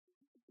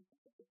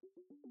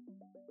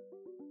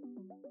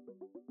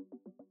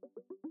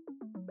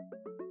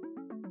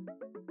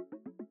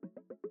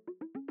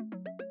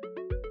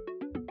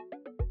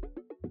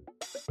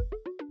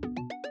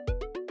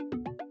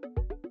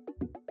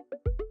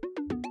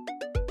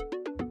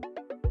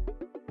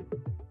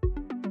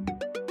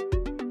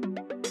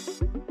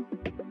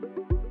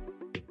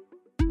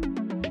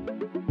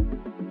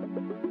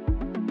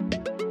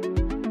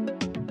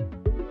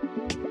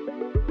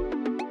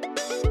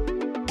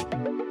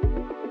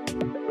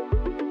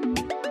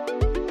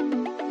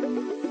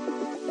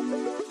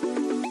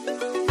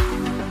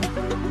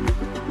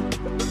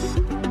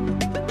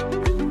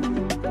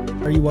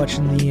Are you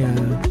watching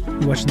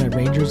that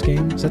Rangers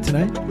game? Is that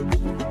tonight?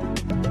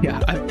 Yeah,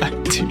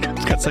 dude,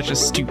 I've got such a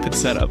stupid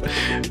setup.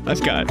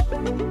 I've got.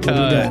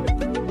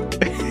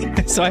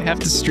 So I have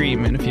to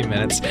stream in a few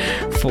minutes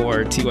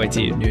for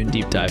TYT New and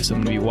Deep Dive. So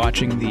I'm going to be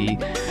watching the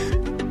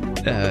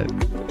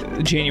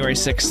January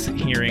 6th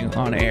hearing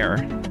on air.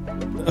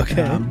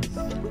 Okay.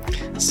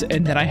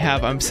 And then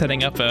I'm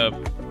setting up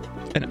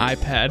an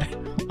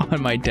iPad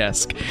on my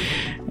desk.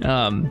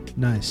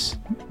 Nice.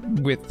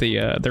 With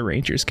the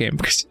Rangers game,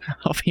 because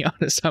I'll be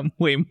honest, I'm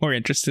way more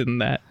interested in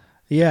that.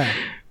 Yeah,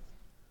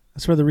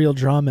 that's where the real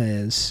drama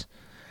is.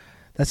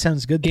 That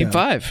sounds good. Game though.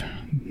 5.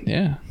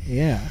 Yeah.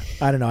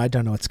 I don't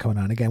know what's going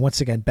on.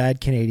 Once again,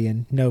 bad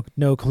Canadian.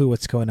 No clue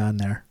what's going on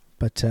there.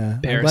 But I'm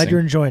glad you're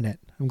enjoying it.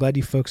 I'm glad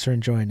you folks are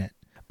enjoying it.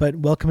 But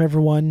welcome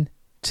everyone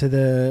to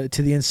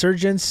the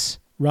Insurgents.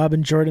 Rob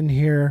and Jordan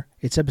here.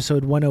 It's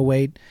episode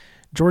 108.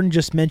 Jordan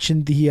just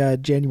mentioned the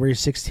January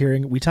 6th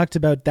hearing. We talked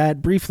about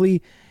that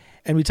briefly.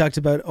 And we talked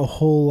about a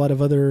whole lot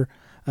of other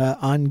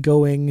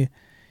ongoing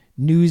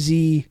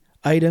juicy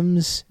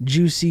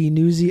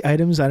newsy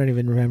items. I don't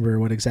even remember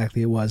what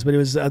exactly it was, but there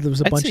was a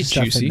bunch of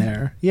stuff in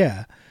there.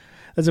 Yeah,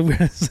 that's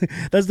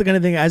the kind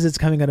of thing. As it's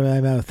coming out of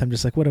my mouth, I'm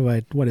just like,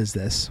 what is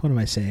this? What am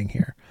I saying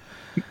here?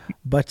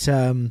 But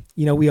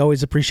we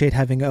always appreciate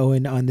having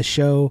Eoin on the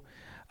show.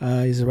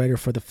 He's a writer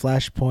for the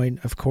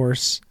Flashpoint, of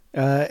course,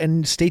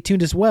 and stay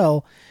tuned as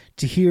well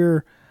to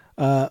hear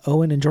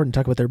Eoin and Jordan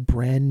talk about their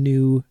brand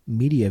new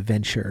media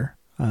venture.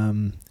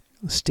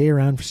 Stick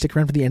around for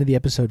the end of the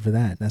episode for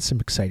that. That's some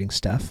exciting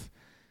stuff.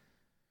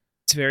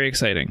 It's very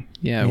exciting.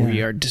 Yeah.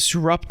 We are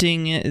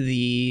disrupting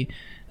the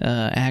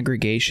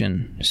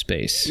aggregation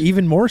space.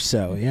 Even more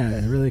so.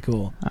 Yeah, really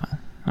cool.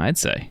 I'd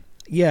say.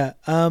 Yeah.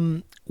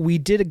 We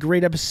did a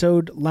great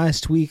episode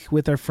last week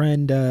with our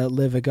friend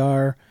Liv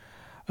Agar.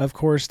 Of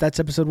course, that's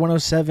episode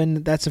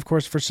 107. That's, of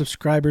course, for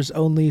subscribers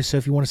only. So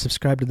if you want to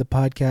subscribe to the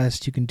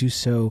podcast, you can do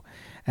so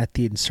at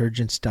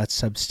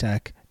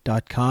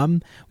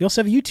theinsurgents.substack.com. We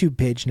also have a YouTube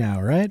page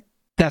now, right?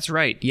 That's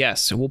right.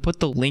 Yes. We'll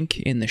put the link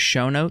in the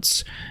show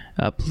notes.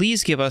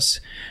 Please give us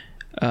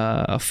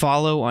a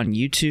follow on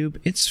YouTube.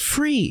 It's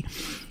free.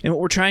 And what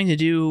we're trying to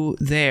do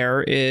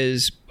there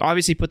is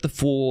obviously put the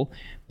full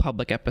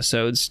public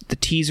episodes, the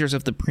teasers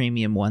of the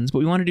premium ones, but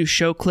we want to do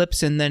show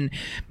clips and then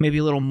maybe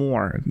a little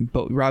more.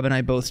 But Rob and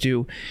I both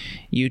do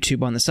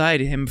YouTube on the side,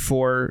 him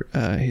for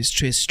his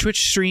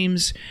Twitch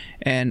streams,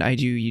 and I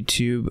do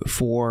YouTube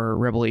for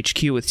Rebel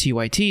HQ with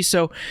TYT.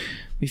 So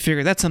we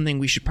figured that's something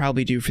we should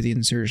probably do for the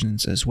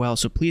Insurgents as well.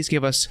 So please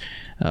give us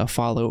a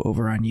follow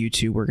over on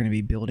YouTube. We're going to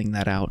be building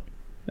that out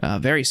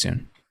very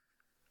soon.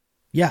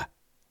 Yeah.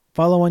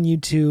 Follow on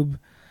YouTube.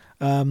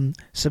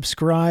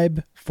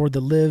 Subscribe for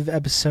the Live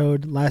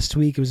episode last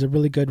week. It was a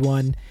really good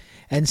one.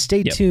 And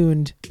stay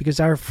tuned because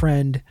our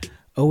friend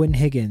Eoin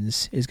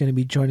Higgins is going to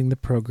be joining the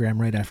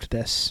program right after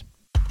this.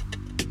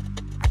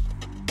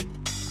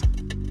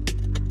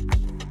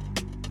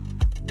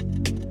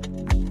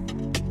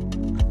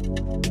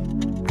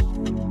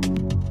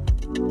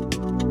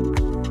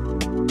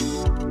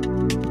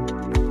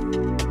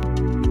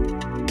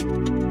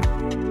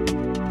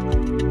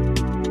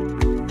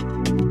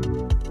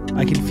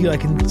 I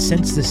can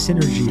sense the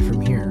synergy from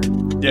here.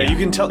 Yeah, you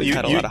can tell. We've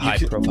had a lot of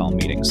high-profile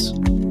meetings.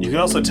 You can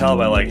also tell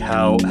by like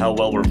how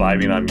well we're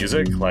vibing on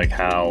music, like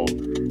how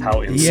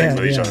in sync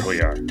with each other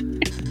we are.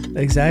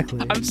 Exactly.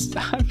 I'm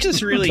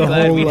just really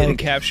glad we didn't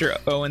capture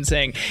Eoin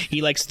saying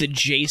he likes the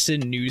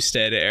Jason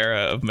Newsted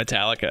era of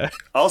Metallica.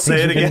 I'll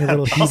say it again.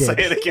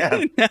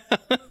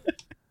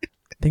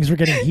 Things were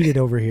getting heated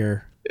over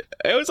here.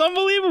 It was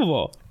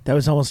unbelievable. That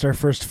was almost our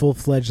first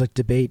full-fledged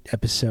debate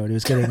episode. It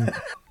was getting.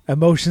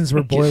 Emotions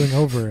were boiling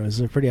over. It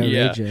was pretty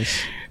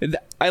outrageous. Yeah.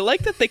 I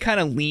like that they kind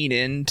of lean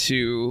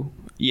into,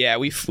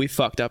 we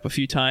fucked up a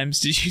few times.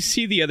 Did you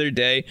see the other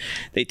day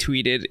they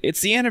tweeted, it's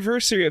the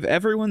anniversary of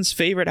everyone's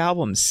favorite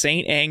album,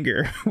 Saint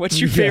Anger. What's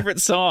your favorite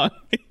song?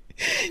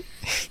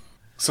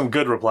 Some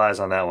good replies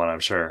on that one, I'm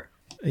sure.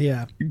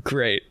 Yeah.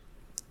 Great.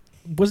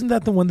 Wasn't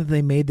that the one that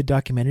they made the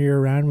documentary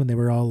around when they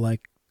were all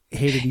like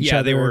hated each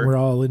other and were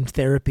all in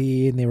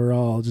therapy and they were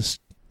all just...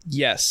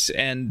 Yes,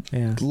 and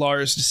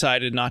Lars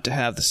decided not to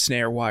have the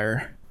snare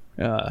wire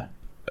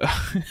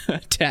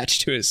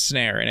attached to his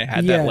snare, and it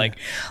had that like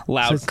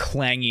loud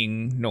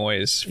clanging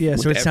noise. Yeah,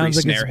 so it sounds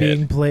like it's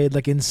being played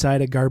like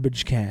inside a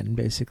garbage can,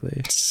 basically.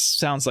 It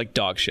sounds like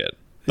dog shit.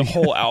 The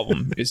whole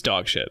album is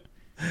dog shit.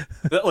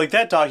 Like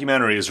that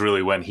documentary is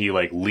really when he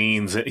like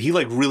leans, he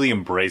like really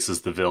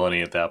embraces the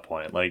villainy at that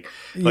point. Like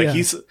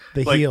he's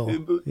the like,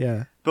 heel.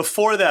 Yeah.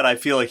 Before that, I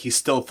feel like he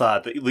still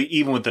thought that,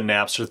 even with the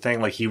Napster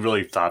thing, like he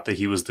really thought that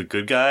he was the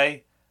good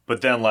guy.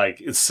 But then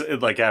like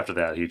after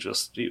that, he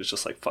was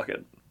just like, fuck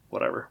it,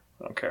 whatever,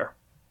 I don't care.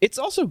 It's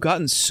also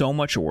gotten so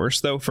much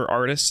worse though for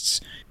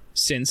artists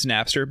since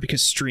Napster,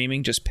 because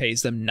streaming just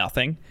pays them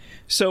nothing.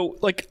 So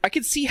like I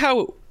could see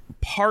how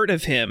part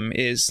of him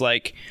is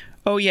like,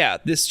 oh yeah,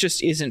 this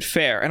just isn't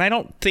fair. And I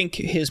don't think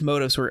his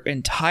motives were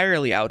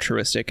entirely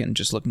altruistic and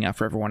just looking out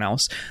for everyone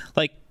else.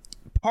 Like,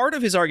 part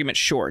of his argument,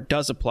 sure,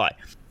 does apply.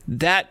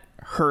 That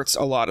hurts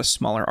a lot of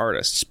smaller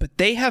artists, but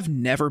they have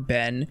never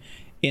been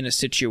in a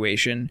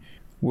situation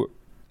where,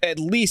 at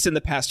least in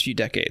the past few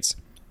decades,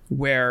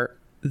 where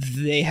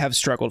they have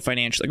struggled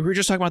financially. Like, we were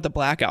just talking about the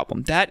Black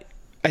Album. That,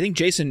 I think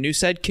Jason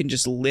Newsted can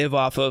just live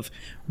off of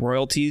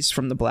royalties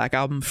from the Black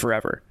Album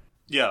forever.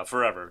 Yeah,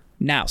 forever.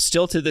 Now,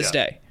 still to this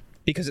day,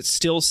 because it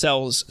still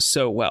sells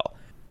so well.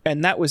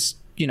 And that was,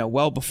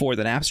 well before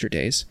the Napster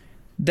days.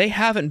 They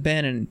haven't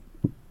been in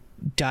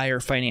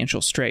dire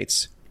financial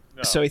straits.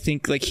 No. So I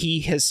think like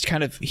he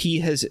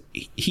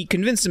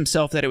convinced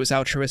himself that it was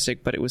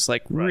altruistic, but it was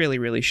like really,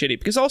 really shitty.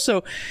 Because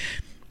also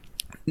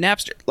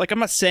Napster, like, I'm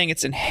not saying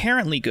it's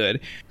inherently good,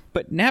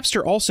 but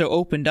Napster also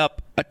opened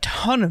up a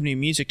ton of new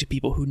music to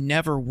people who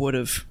never would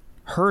have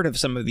heard of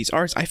some of these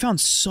artists. I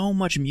found so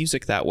much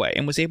music that way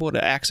and was able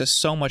to access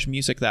so much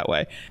music that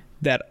way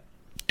that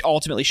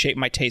ultimately shaped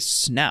my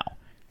tastes now.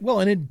 Well,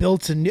 and it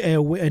built a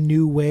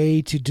new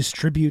way to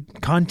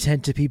distribute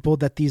content to people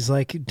that these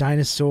like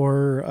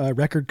dinosaur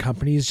record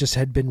companies just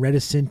had been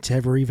reticent to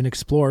ever even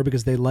explore,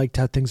 because they liked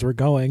how things were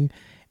going.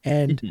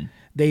 And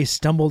they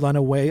stumbled on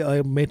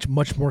a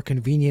much more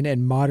convenient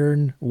and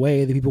modern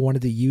way that people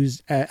wanted to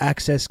use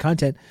access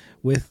content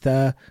with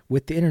the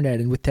internet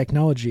and with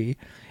technology.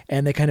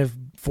 And they kind of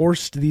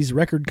forced these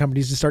record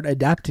companies to start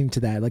adapting to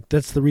that. Like,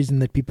 that's the reason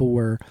that people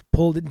were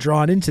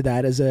drawn into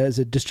that as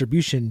a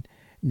distribution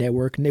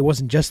network. And it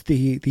wasn't just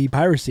the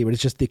piracy, but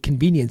it's just the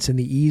convenience and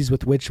the ease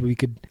with which we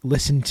could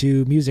listen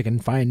to music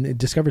and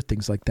discover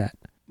things like that.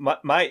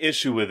 My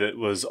issue with it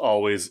was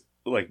always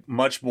like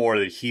much more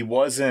that he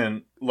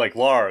wasn't, like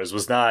Lars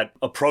was not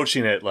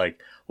approaching it like,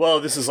 well,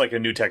 this is like a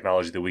new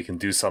technology that we can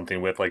do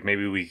something with. Like,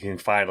 maybe we can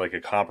find like a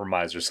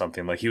compromise or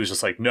something. Like, he was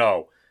just like,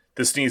 no,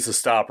 this needs to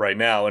stop right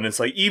now. And it's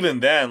like, even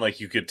then, like,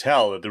 you could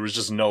tell that there was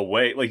just no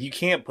way. Like, you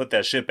can't put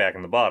that shit back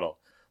in the bottle.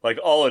 Like,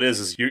 all it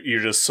is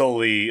you're just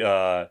solely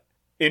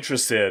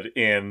interested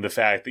in the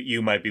fact that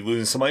you might be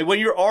losing some money when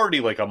you're already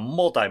like a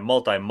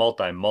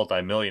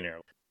multi-millionaire.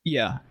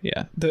 Yeah.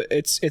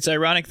 It's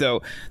ironic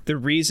though. The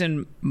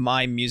reason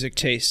my music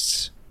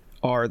tastes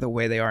are the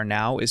way they are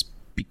now is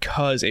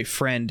because a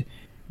friend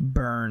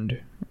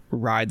burned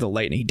Ride the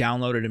Lightning. He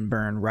downloaded and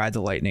burned Ride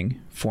the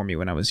Lightning for me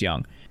when I was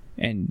young,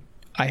 and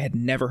I had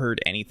never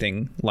heard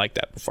anything like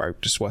that before. I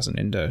just wasn't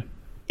into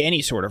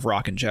any sort of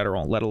rock in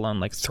general, let alone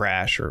like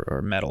thrash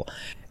or metal.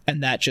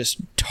 And that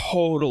just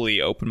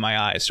totally opened my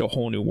eyes to a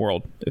whole new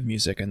world of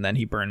music. And then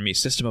he burned me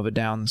System of a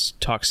Down's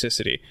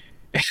Toxicity.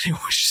 And it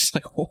was just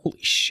like, holy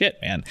shit,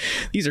 man.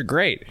 These are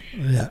great.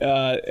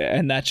 Yeah.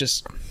 And that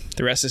just,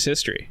 the rest is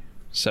history.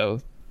 So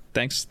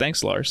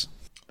thanks, Lars.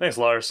 Thanks,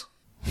 Lars.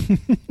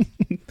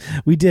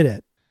 We did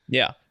it.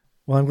 Yeah.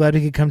 Well, I'm glad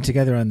we could come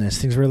together on this.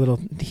 Things were a little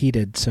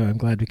heated, so I'm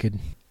glad we could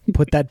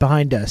put that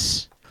behind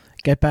us.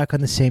 Get back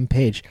on the same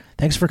page.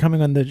 Thanks for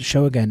coming on the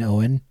show again,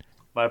 Eoin.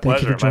 My pleasure.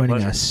 Thank you for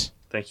joining us.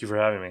 Thank you for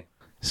having me.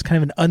 It's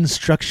kind of an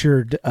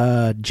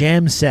unstructured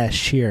jam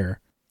sesh here.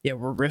 Yeah,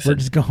 we're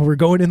riffing. We're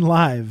going in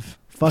live.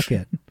 Fuck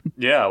it.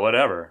 Yeah,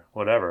 whatever.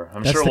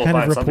 I'm That's sure we'll find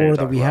find of rapport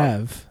that we about.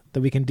 have,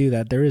 that we can do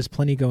that. There is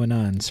plenty going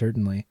on,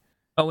 certainly.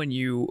 Oh, and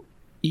you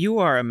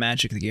are a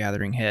Magic the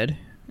Gathering head.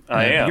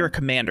 I am. You're a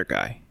Commander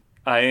guy.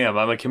 I am.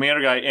 I'm a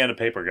Commander guy and a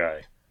paper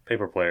guy.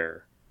 Paper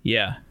player.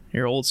 Yeah,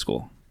 you're old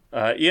school.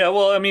 Yeah,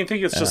 well, I mean, I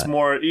think it's just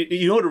more...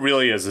 You know what it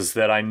really is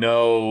that I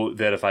know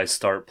that if I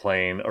start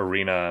playing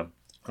Arena,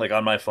 like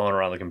on my phone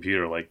or on the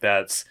computer, like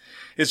that's...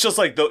 It's just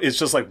like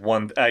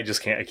one... I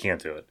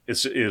can't do it.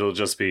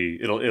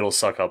 It'll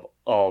suck up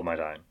all of my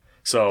time.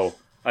 So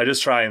I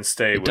just try and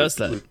stay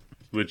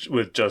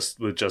with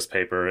just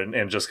paper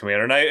and just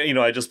Commander. And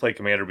I just play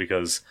Commander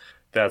because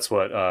that's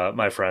what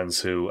my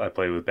friends who I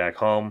play with back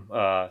home,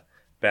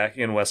 back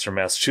in Western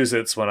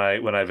Massachusetts, when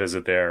I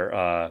visit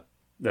there,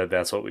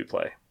 that's what we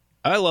play.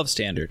 I love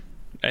Standard.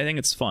 I think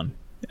it's fun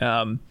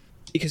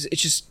because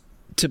it's just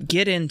to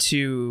get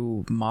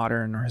into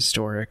Modern or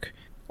Historic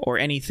or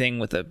anything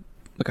with a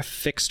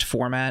fixed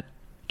format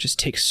just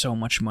takes so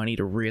much money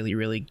to really,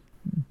 really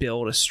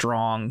build a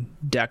strong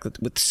deck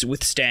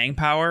with staying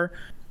power.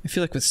 I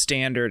feel like with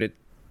Standard,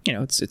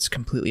 it's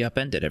completely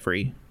upended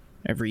every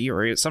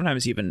year, or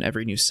sometimes even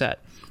every new set.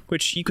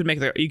 Which you can make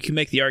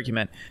the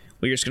argument,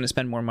 well, you're just going to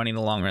spend more money in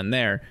the long run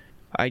there.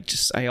 I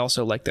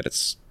also like that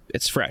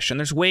it's fresh, and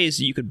there's ways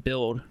that you could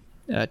build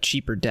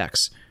cheaper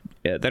decks.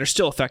 that are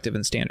still effective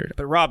in standard.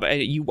 But Rob, I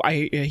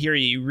hear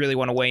you really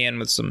want to weigh in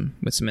with some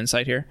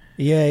insight here.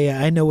 Yeah,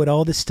 I know what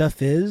all this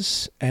stuff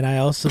is, and I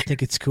also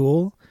think it's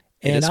cool.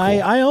 And cool.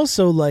 I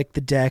also like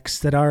the decks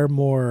that are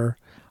more.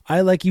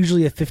 I like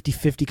usually a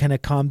 50-50 kind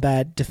of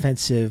combat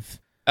defensive.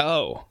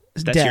 Oh,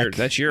 deck,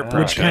 that's your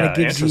approach. Which kind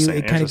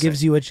of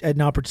gives you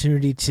an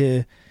opportunity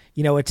to,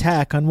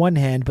 attack on one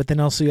hand, but then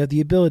also you have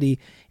the ability,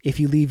 if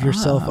you leave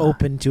yourself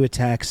open to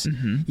attacks,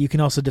 you can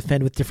also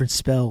defend with different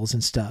spells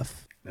and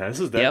stuff. That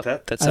sounds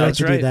I like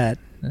to do that.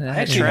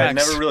 Actually, I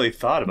never really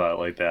thought about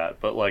it like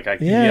that, but like I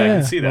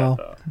can see that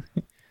though.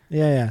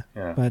 Yeah.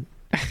 But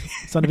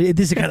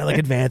these are kind of like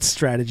advanced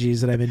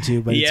strategies that I'm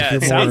into. But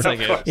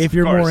if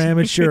you're more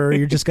amateur,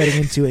 you're just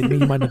getting into it,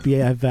 and you might not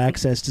have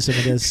access to some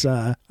of this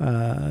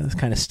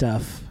kind of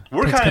stuff.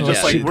 We're kind of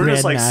just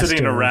like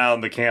sitting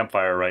around the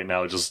campfire right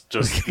now, just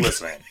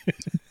listening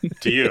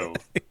to you.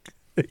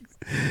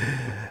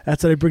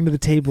 That's what I bring to the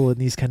table in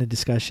these kind of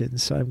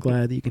discussions. So I'm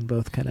glad that you can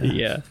both kind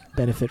of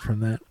benefit from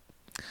that.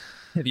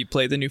 Have you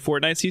played the new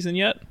Fortnite season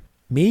yet?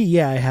 Me?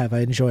 Yeah, I have. I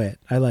enjoy it.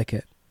 I like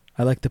it.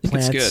 I like the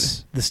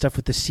plants, the stuff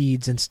with the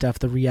seeds and stuff,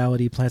 the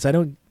reality plants. I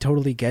don't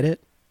totally get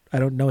it. I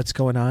don't know what's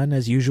going on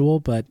as usual,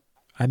 but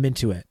I'm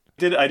into it.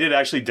 I did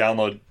actually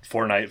download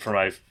Fortnite for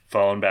my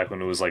phone back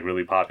when it was like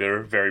really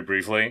popular, very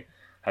briefly.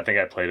 I think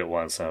I played it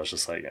once and I was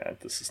just like,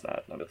 this is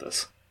not none of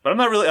this. But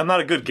I'm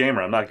not a good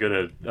gamer. I'm not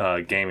good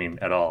at gaming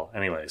at all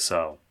anyway,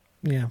 so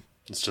yeah.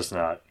 It's just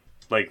not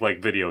like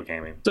video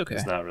gaming. It's okay.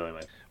 It's not really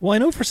Well, I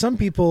know for some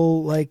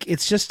people, like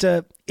it's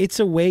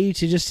a way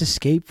to just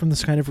escape from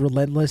this kind of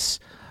relentless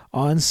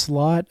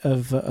onslaught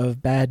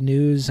of bad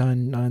news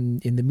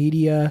on in the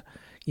media,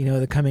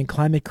 the coming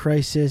climate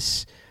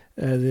crisis,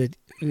 the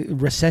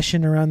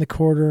recession around the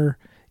corner,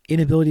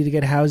 inability to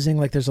get housing.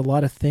 Like there's a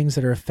lot of things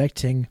that are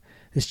affecting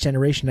this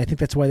generation. I think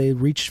that's why they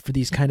reach for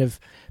these kind of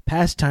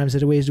pastimes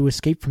as ways to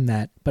escape from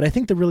that. But I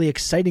think the really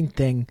exciting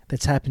thing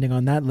that's happening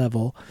on that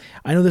level,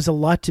 I know there's a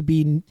lot to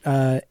be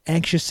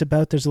anxious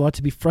about. There's a lot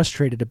to be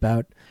frustrated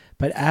about.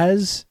 But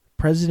as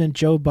President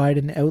Joe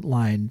Biden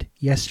outlined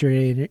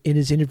yesterday in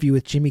his interview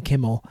with Jimmy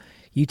Kimmel,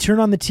 you turn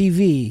on the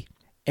TV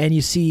and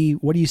you see,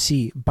 what do you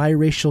see?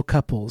 Biracial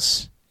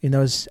couples in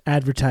those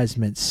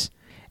advertisements.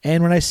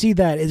 And when I see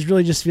that, it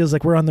really just feels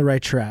like we're on the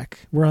right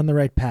track. We're on the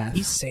right path.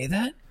 You say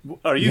that?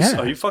 Are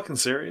you fucking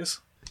serious?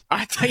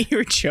 I thought you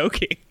were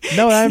joking.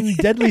 No, I'm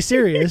deadly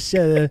serious.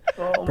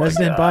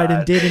 President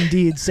Biden did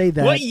indeed say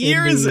that. What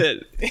year is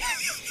it?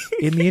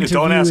 In the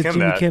interview with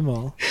Jimmy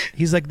Kimmel.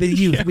 He's like, the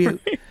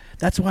youth.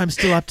 That's why I'm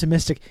still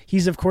optimistic.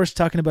 He's, of course,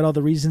 talking about all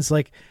the reasons,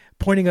 like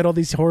pointing out all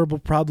these horrible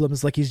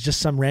problems like he's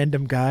just some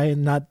random guy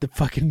and not the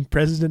fucking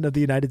president of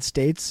the United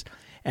States.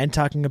 And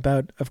talking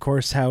about, of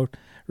course, how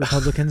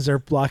Republicans are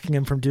blocking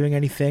him from doing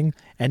anything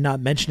and not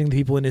mentioning the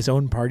people in his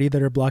own party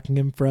that are blocking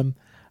him from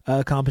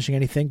accomplishing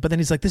anything. But then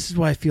he's like, this is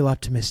why I feel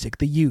optimistic.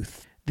 The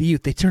youth,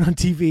 they turn on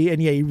TV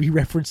and he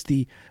referenced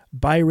the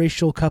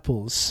biracial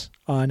couples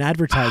on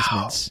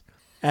advertisements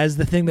as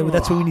the thing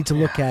that's what we need to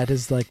look at,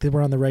 is like that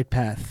we're on the right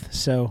path.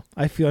 So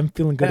I'm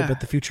feeling good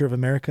about the future of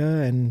America,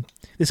 and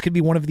this could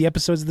be one of the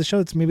episodes of the show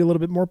that's maybe a little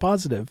bit more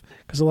positive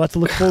because a lot to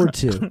look forward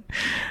to.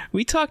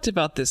 We talked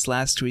about this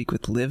last week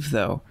with Liv,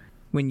 though,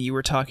 when you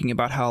were talking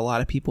about how a lot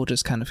of people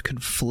just kind of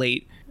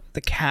conflate the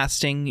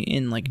casting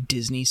in like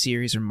Disney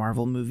series or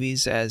Marvel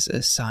movies as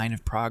a sign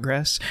of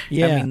progress.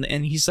 Yeah. I mean,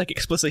 and he's like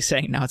explicitly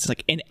saying now it's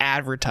like in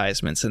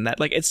advertisements, and that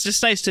like it's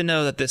just nice to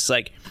know that this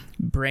like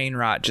brain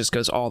rot just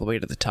goes all the way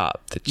to the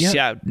top.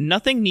 That,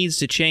 nothing needs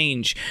to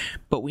change,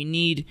 but we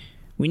need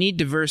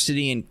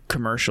diversity in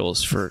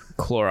commercials for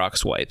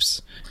Clorox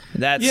wipes.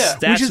 That's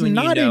which is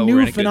not a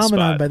new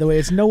phenomenon, by the way.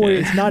 It's nowhere.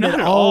 It's not at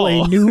all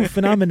a new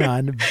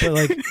phenomenon. But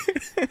like,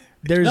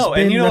 there's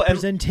been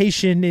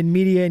representation in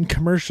media and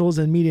commercials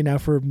and media now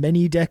for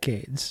many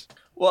decades.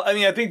 Well, I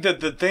mean, I think that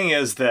the thing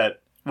is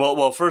that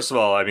first of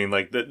all, I mean,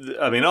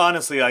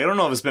 honestly, I don't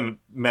know if it's been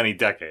many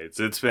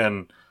decades. It's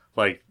been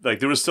like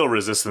there was still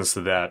resistance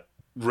to that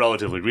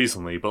relatively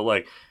recently,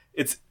 but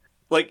it's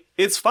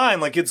fine.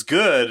 Like, it's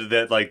good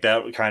that like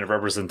that kind of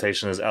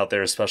representation is out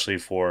there, especially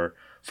for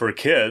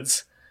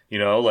kids.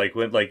 Like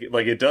when like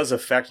it does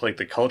affect like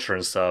the culture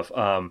and stuff.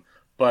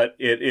 But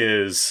it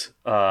is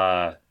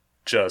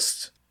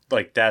just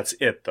like that's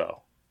it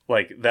though.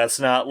 Like that's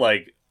not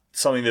like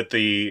something that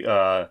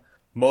the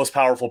most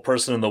powerful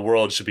person in the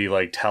world should be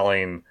like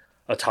telling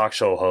a talk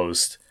show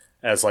host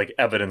as like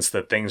evidence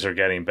that things are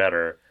getting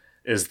better,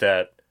 is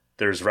that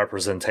there's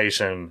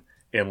representation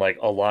in like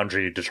a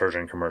laundry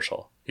detergent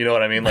commercial. You know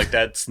what I mean? Like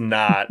that's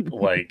not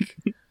like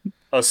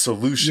a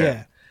solution.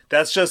 Yeah.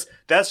 That's just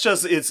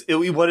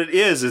what it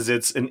is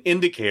it's an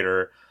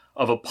indicator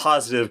of a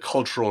positive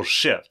cultural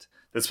shift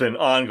that's been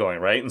ongoing,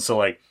 right? And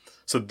so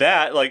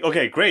that like,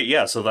 okay, great.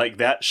 Yeah. So like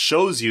that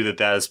shows you that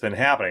has been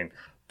happening,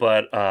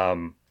 but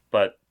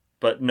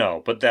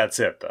that's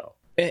it though.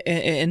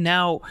 And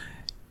now,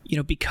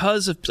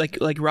 because of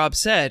like Rob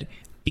said,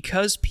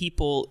 because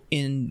people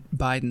in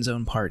Biden's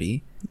own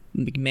party,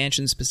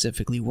 McMansion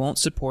specifically, won't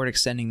support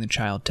extending the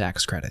child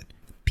tax credit,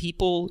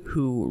 people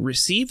who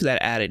receive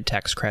that added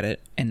tax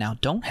credit and now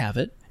don't have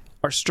it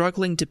are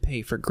struggling to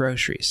pay for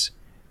groceries.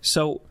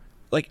 So,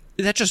 like,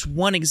 that's just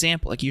one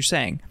example, like you're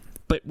saying.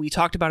 But we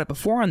talked about it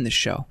before on this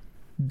show.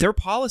 Their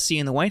policy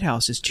in the White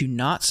House is to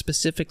not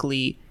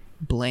specifically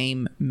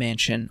blame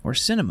Manchin or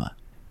Sinema.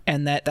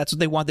 And that's what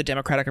they want the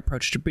Democratic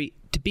approach to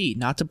be,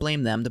 not to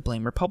blame them, to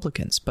blame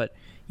Republicans. But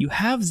you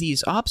have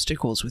these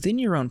obstacles within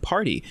your own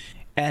party,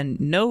 and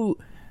no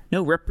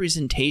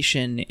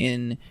representation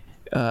in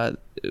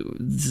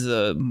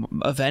the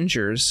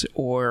Avengers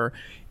or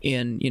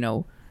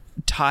in,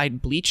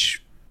 Tide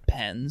bleach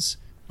pens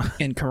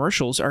in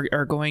commercials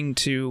are going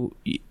to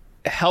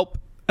help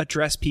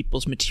address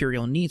people's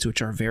material needs,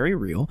 which are very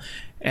real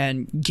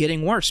and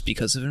getting worse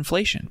because of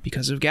inflation,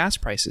 because of gas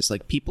prices.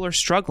 Like, people are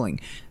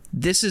struggling.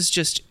 This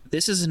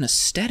is an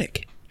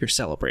aesthetic you're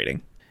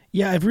celebrating.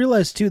 Yeah, I've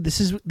realized too, this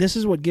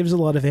is what gives a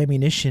lot of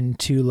ammunition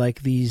to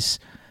like these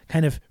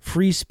kind of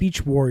free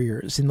speech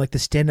warriors in like the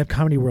stand-up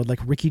comedy world,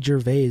 like Ricky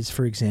Gervais,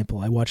 for example.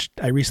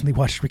 I recently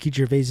watched Ricky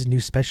Gervais' new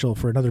special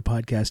for another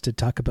podcast to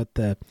talk about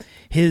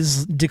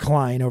his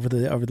decline over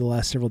the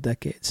last several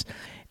decades.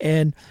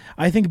 And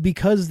I think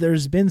because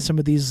there's been some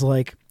of these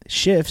like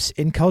shifts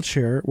in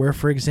culture where,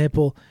 for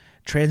example,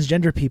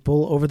 transgender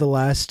people over the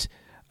last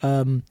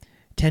 10,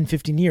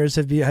 15 years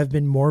have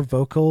been more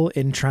vocal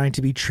in trying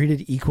to be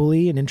treated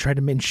equally and in trying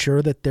to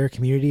ensure that their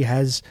community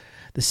has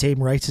the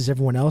same rights as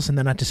everyone else and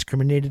they're not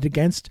discriminated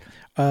against.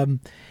 And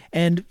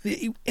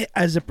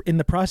in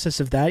the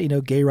process of that,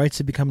 gay rights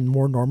have become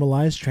more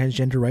normalized,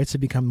 transgender rights have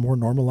become more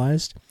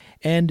normalized.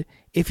 And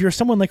if you're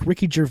someone like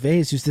Ricky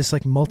Gervais, who's this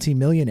like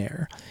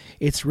multimillionaire,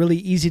 it's really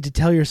easy to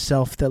tell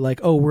yourself that like,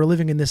 oh, we're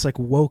living in this like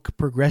woke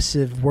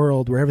progressive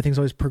world where everything's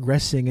always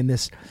progressing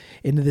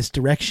into this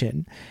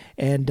direction.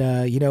 And,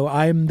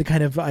 I'm the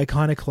kind of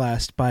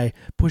iconoclast by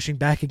pushing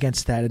back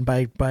against that and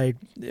by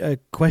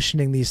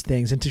questioning these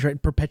things and to try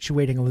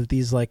perpetuating all of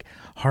these like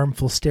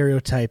harmful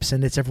stereotypes.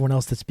 And it's everyone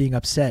else that's being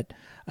upset.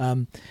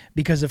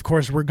 Because of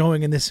course we're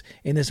going in this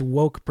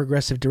woke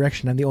progressive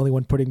direction. I'm the only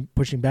one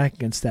pushing back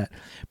against that.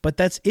 But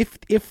that's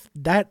if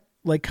that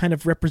like kind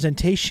of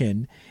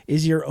representation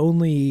is your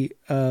only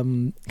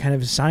kind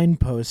of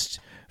signpost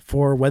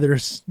for whether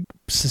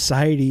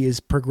society is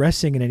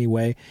progressing in any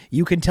way,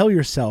 you can tell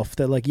yourself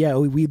that like, yeah,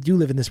 we do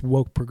live in this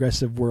woke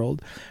progressive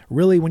world.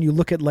 Really, when you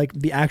look at like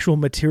the actual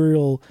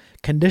material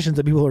conditions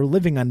that people are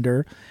living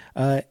under,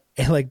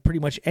 like pretty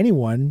much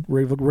anyone,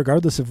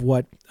 regardless of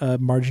what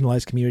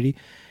marginalized community,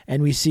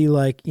 and we see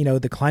like,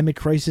 the climate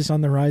crisis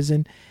on the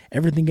horizon,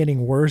 everything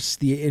getting worse,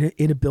 the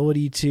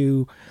inability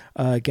to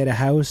get a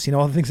house,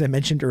 all the things I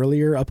mentioned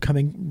earlier,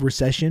 upcoming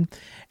recession,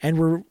 and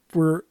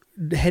we're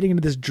heading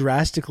into this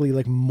drastically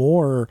like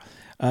more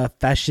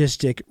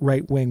fascistic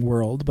right-wing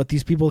world. But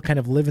these people kind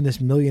of live in this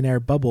millionaire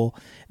bubble.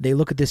 They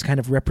look at this kind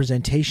of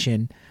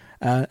representation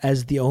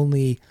as the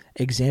only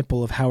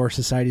example of how our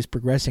society is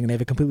progressing, and they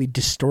have a completely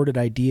distorted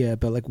idea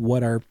about like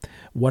what our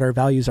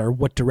values are,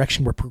 what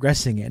direction we're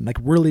progressing in. Like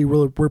really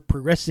we're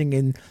progressing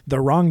in the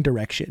wrong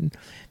direction.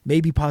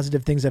 Maybe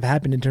positive things have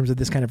happened in terms of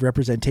this kind of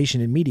representation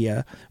in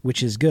media,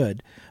 which is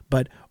good,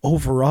 but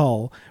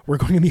overall we're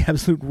going in the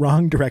absolute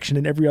wrong direction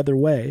in every other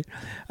way.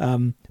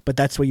 But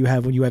that's what you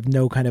have when you have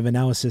no kind of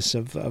analysis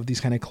of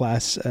these kind of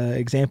class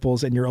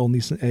examples, and your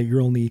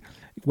only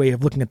way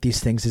of looking at these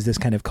things is this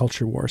kind of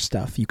culture war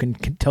stuff. You can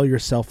tell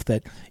yourself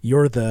that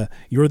you're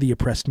the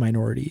oppressed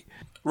minority,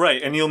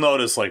 right? And you'll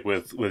notice like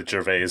with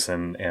Gervais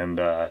and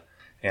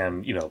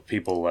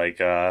people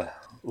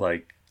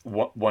like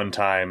one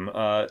time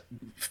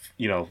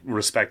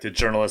respected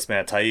journalist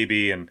Matt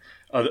Taibbi and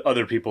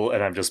other people,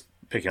 and I'm just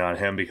picking on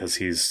him because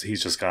he's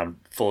just gone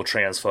full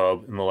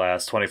transphobe in the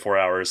last 24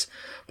 hours.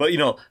 But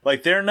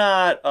like they're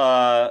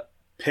not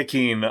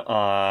picking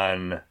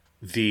on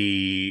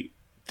the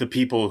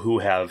people who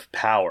have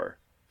power.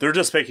 They're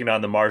just picking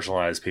on the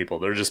marginalized people.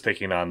 They're just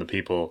picking on the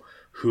people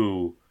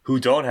who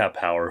don't have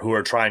power, who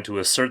are trying to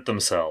assert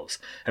themselves.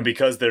 And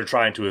because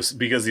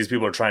these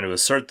people are trying to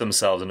assert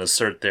themselves and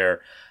assert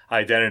their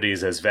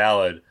identities as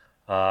valid,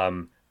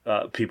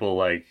 people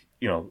like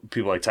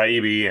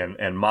Taibbi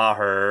and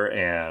Maher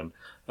and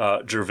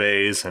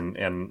Gervais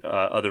and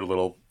other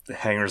little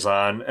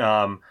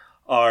hangers-on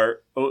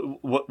are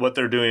what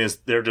they're doing is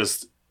they're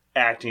just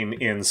acting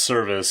in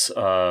service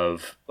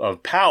of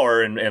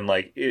power and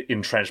like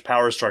entrenched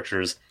power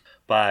structures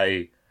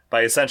by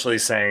essentially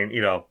saying,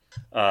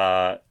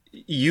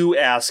 you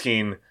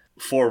asking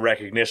for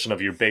recognition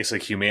of your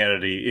basic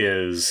humanity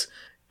is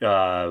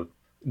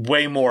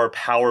way more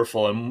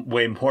powerful and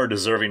way more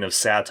deserving of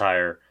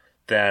satire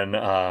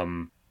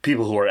than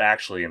people who are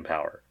actually in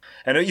power.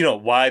 And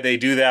why they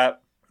do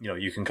that,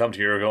 you can come to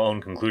your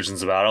own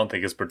conclusions about. I don't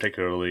think it's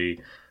particularly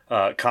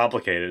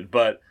complicated,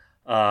 but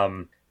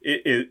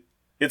it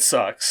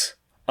sucks.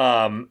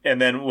 And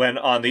then when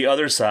on the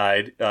other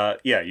side,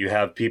 you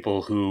have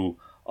people who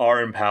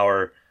are in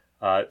power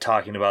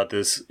talking about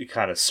this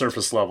kind of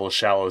surface level,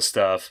 shallow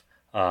stuff.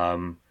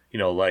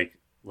 Like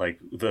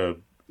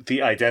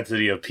the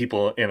identity of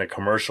people in a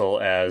commercial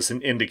as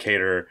an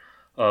indicator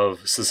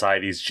of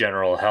society's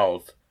general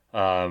health.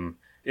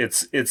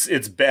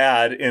 It's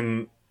bad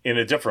in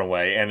a different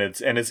way, and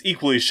it's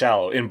equally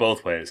shallow in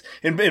both ways.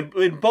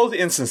 In both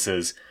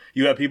instances,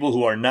 you have people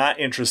who are not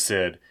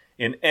interested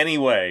in any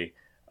way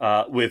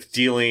with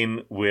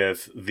dealing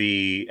with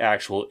the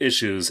actual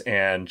issues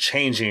and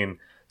changing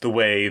the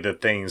way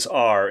that things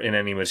are in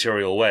any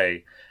material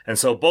way. And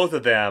so both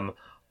of them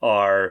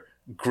are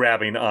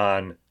grabbing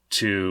on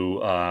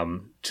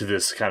to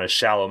this kind of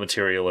shallow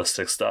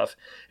materialistic stuff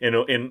in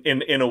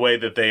a way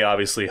that they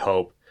obviously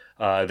hope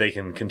they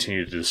can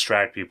continue to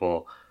distract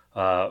people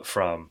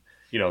from,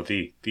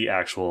 the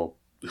actual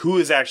who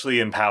is actually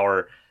in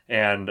power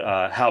and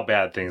how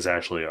bad things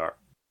actually are.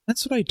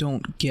 That's what I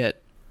don't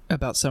get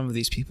about some of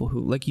these people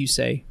who, like you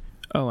say,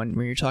 and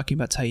when you're talking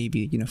about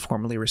Taibbi,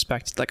 formerly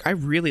respected, like I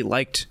really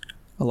liked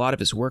a lot of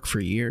his work for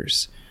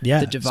years. Yeah,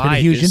 The Divide it's been a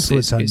huge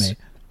influence on me.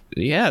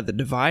 Yeah, The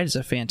Divide is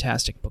a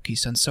fantastic book.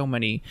 He's done so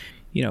many,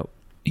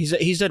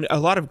 he's done a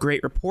lot of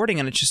great reporting,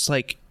 and it's just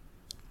like,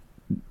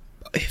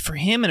 for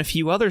him and a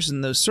few others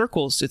in those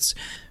circles, it's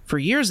for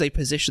years they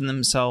positioned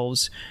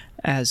themselves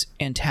as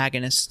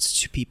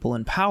antagonists to people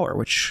in power,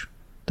 which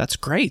that's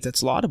great.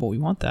 That's laudable. We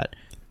want that.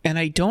 And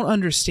I don't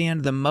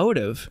understand the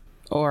motive,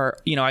 or,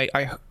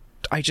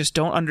 I just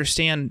don't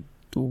understand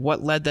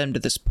what led them to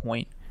this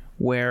point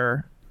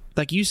where,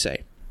 like you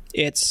say,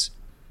 it's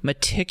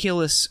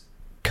meticulous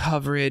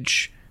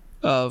coverage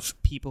of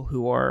people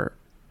who are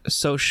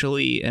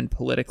socially and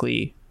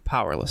politically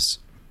powerless.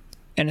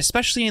 And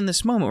especially in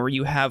this moment where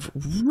you have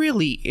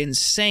really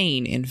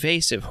insane,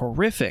 invasive,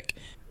 horrific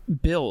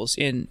bills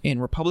in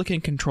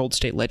Republican-controlled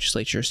state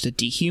legislatures to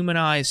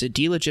dehumanize, to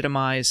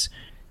delegitimize,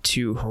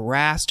 to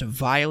harass, to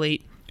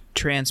violate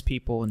trans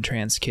people and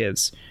trans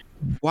kids.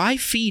 Why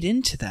feed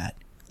into that?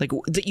 Like,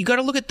 you got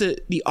to look at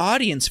the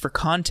audience for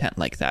content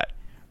like that,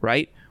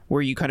 right?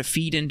 Where you kind of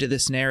feed into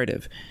this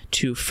narrative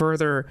to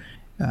further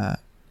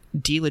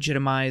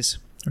delegitimize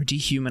or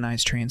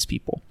dehumanize trans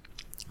people.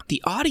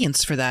 The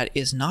audience for that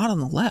is not on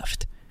the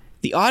left.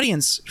 The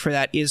audience for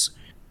that is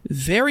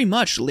very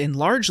much and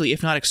largely,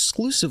 if not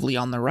exclusively,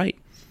 on the right.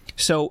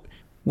 So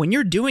when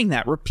you're doing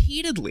that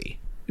repeatedly,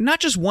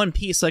 not just one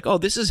piece like, oh,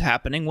 this is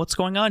happening, what's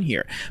going on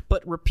here,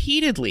 but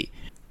repeatedly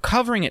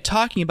covering it,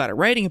 talking about it,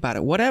 writing about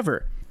it,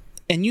 whatever,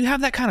 and you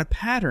have that kind of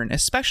pattern,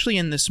 especially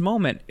in this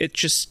moment, it's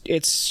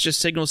just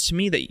signals to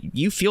me that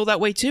you feel that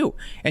way too.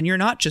 And you're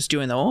not just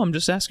doing I'm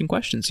just asking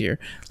questions here.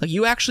 Like,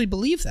 you actually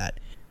believe that.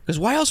 Because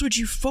why else would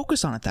you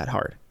focus on it that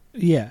hard?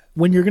 Yeah,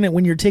 when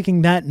you're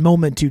taking that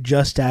moment to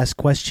just ask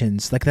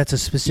questions, like that's a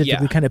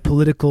specifically kind of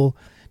political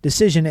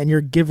decision, and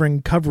you're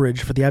giving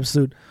coverage for the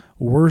absolute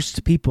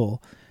worst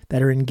people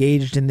that are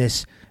engaged in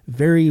this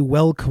very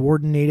well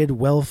coordinated,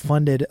 well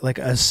funded like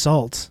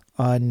assault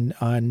on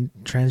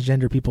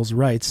transgender people's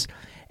rights,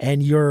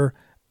 and you're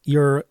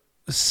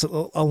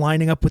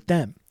aligning up with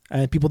them.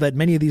 People that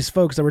many of these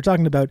folks that we're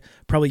talking about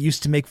probably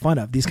used to make fun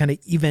of, these kind of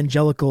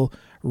evangelical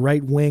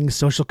right-wing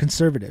social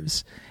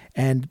conservatives.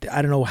 And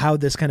I don't know how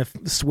this kind of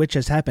switch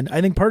has happened.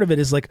 I think part of it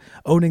is like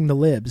owning the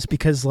libs,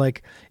 because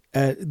like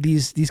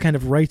these kind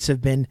of rights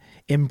have been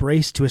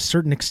embraced to a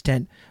certain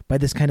extent by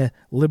this kind of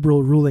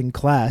liberal ruling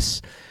class.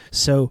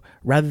 So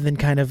rather than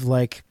kind of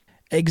like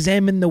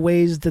examine the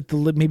ways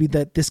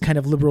that this kind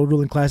of liberal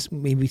ruling class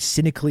maybe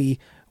cynically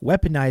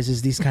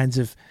weaponizes these kinds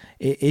of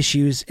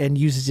issues and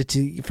uses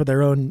it for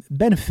their own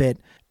benefit,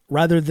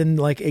 rather than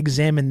like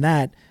examine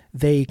that,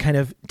 they kind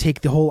of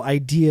take the whole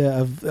idea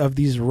of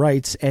these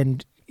rights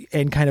and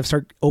kind of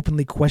start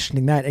openly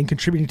questioning that and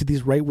contributing to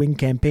these right-wing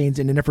campaigns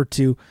in an effort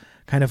to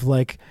kind of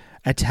like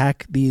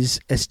attack these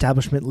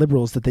establishment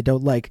liberals that they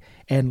don't like,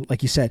 and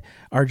like you said,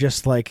 are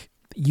just like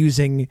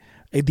using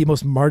the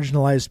most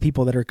marginalized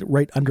people that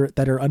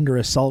are under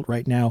assault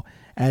right now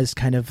as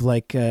kind of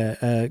like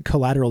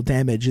collateral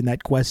damage in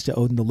that quest to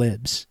own the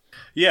libs.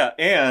 Yeah,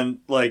 and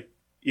like,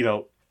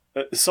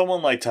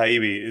 someone like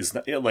Taibbi is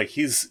like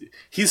he's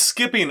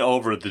skipping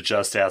over the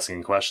just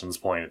asking questions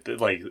point.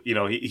 Like,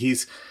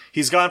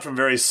 he's gone from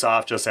very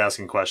soft just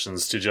asking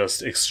questions to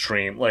just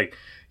extreme, like,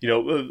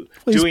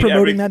 he's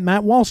promoting that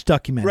Matt Walsh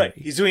documentary. Right,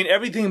 he's doing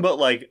everything but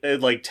like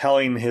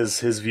telling his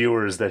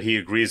viewers that he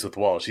agrees with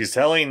Walsh. He's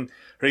telling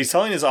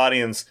his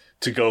audience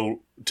to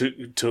go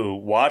to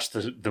watch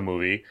the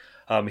movie.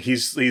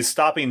 He's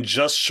stopping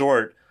just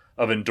short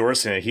of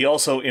endorsing it. He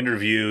also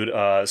interviewed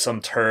some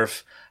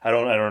TERF.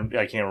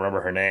 I can't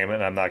remember her name,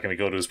 and I'm not going to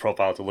go to his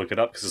profile to look it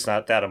up because it's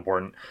not that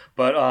important.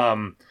 But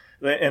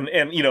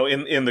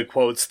in the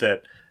quotes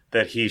that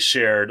he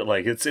shared,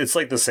 like it's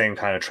like the same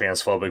kind of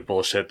transphobic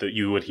bullshit that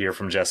you would hear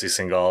from Jesse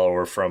Singal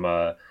or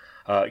from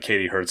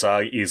Katie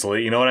Herzog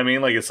easily. You know what I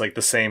mean? Like, it's like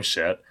the same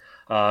shit.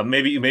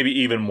 Maybe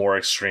even more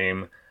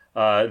extreme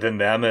than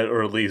them,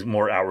 or at least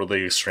more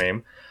outwardly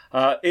extreme.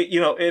 And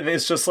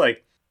it's just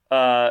like,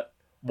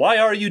 why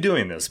are you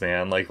doing this,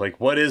 man? Like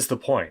what is the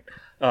point?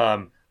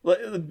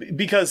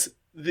 Because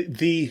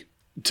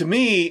to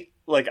me,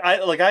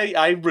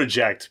 I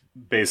reject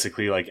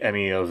basically like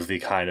any of the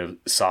kind of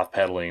soft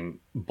pedaling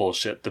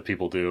bullshit that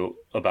people do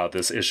about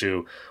this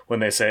issue when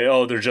they say,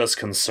 oh, they're just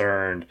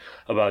concerned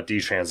about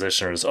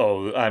detransitioners.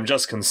 Oh, I'm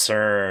just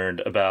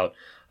concerned about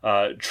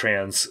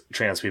trans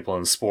people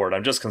in sport.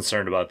 I'm just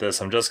concerned about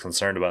this. I'm just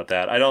concerned about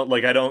that. I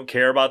don't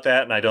care about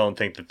that, and I don't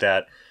think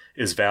that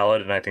is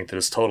valid, and I think that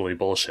it's totally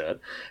bullshit.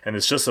 And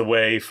it's just a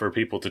way for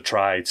people to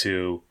try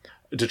to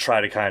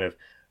kind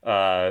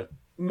of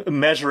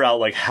measure out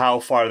like how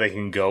far they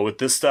can go with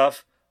this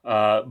stuff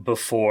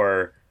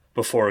before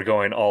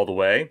going all the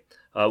way.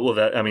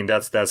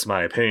 That's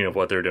my opinion of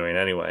what they're doing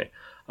anyway.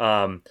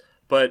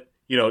 But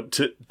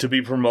to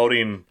be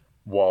promoting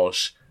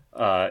Walsh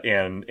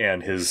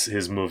and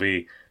his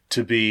movie,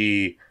 to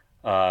be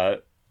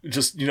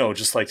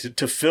just like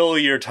to fill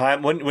your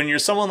time when you're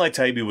someone like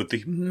Taibbi with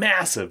the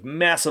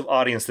massive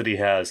audience that he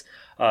has,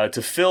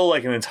 to fill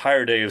like an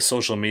entire day of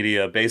social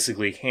media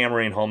basically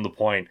hammering home the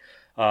point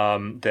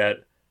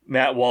that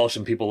Matt Walsh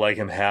and people like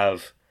him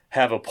have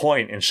a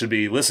point and should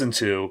be listened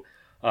to.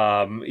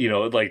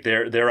 Like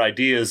their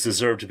ideas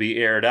deserve to be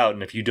aired out,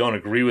 and if you don't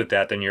agree with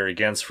that, then you're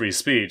against free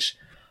speech.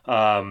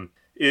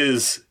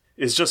 Is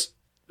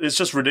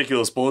just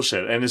ridiculous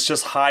bullshit, and it's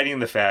just hiding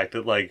the fact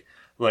that like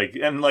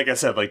I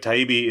said, like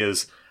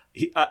Taibbi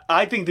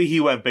I think that he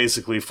went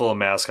basically full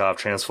mask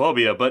off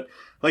transphobia, but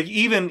like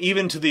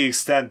even to the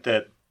extent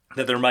that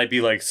there might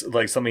be like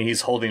something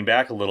he's holding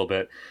back a little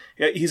bit,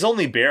 he's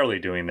only barely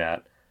doing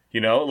that.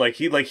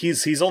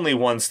 He's only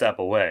one step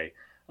away.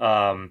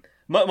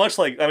 Much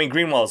like, I mean,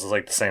 Greenwald's is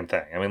like the same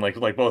thing. I mean,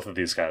 like both of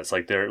these guys,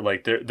 they're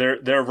right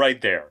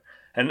there.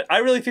 And I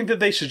really think that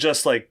they should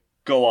just like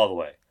go all the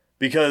way,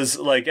 because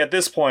like at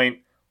this point,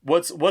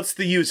 what's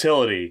the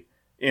utility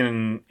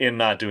in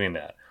not doing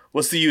that?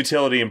 What's the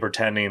utility in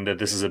pretending that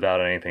this is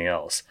about anything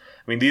else?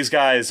 I mean, these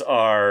guys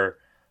are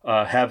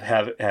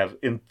have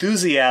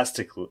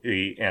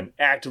enthusiastically and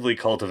actively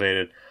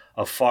cultivated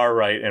a far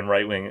right and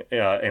right wing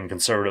and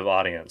conservative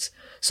audience.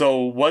 So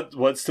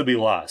what's to be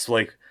lost?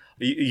 Like,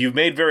 you've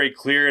made very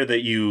clear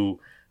that you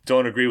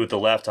don't agree with the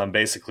left on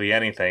basically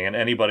anything, and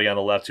anybody on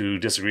the left who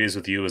disagrees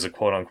with you is a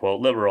quote unquote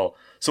liberal.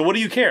 So what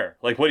do you care?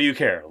 Like, what do you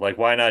care? Like,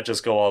 why not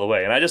just go all the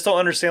way? And I just don't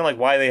understand like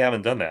why they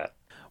haven't done that.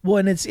 Well,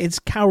 and it's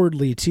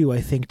cowardly too, I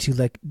think, to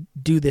like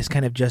do this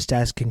kind of just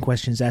asking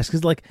questions asked,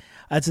 because like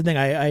that's the thing.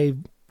 I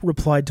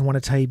replied to one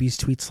of Taibbi's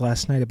tweets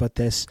last night about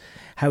this,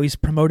 how he's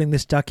promoting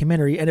this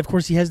documentary, and of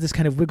course he has this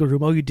kind of wiggle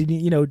room. Oh, you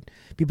didn't,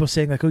 people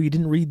saying like, oh, you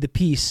didn't read the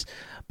piece,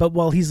 but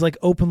while he's like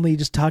openly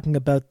just talking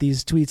about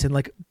these tweets and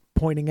like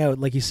pointing out,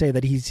 like you say,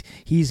 that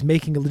he's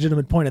making a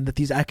legitimate point and that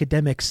these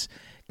academics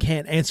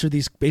can't answer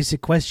these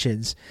basic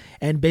questions,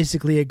 and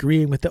basically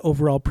agreeing with the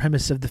overall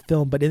premise of the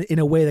film, but in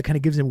a way that kind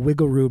of gives him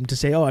wiggle room to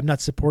say, oh, I'm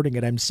not supporting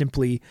it, I'm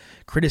simply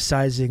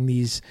criticizing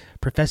these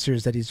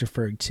professors that he's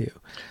referring to.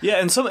 Yeah,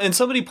 and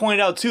somebody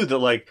pointed out too that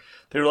like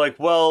they were like,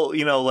 well,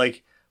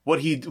 like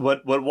what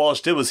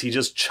Walsh did was he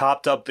just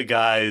chopped up the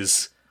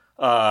guy's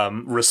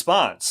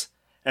response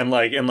and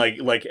edit,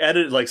 like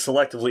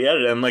selectively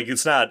edited, and like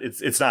it's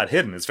not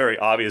hidden. It's very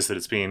obvious that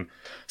it's being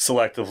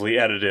selectively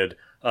edited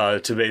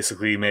to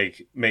basically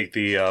make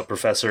the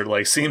professor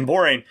like seem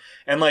boring.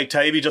 And like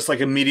Taibbi just like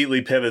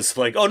immediately pivots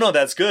like, oh no,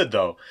 that's good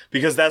though,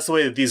 because that's the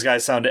way that these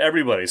guys sound to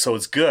everybody. So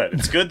it's good.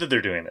 It's good that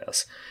they're doing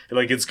this.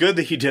 Like, it's good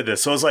that he did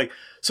this. So it's like,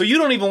 so you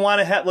don't even want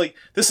to have like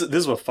this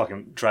is what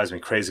fucking drives me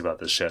crazy about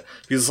this shit,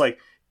 because it's like,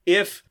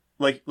 if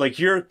like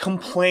you're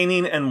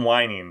complaining and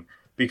whining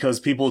because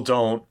people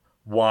don't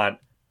want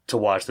to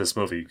watch this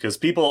movie, because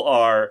people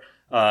are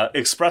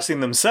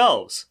expressing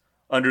themselves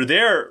under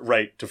their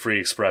right to free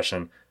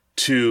expression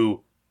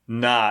to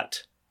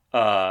not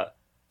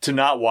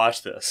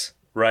watch this,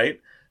 right?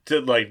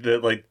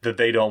 That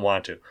they don't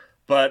want to.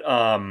 But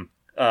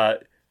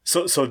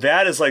so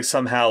that is like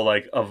somehow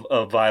like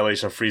a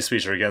violation of free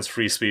speech or against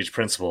free speech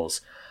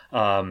principles.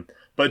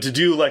 But to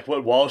do like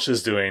what Walsh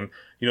is doing,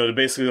 to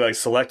basically like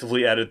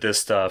selectively edit this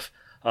stuff,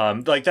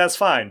 like that's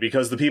fine,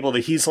 because the people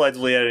that he's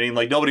selectively editing,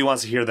 like nobody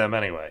wants to hear them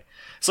anyway.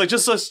 It's like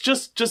just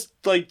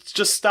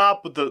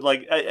stop with the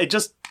like.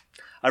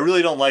 I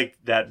really don't like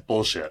that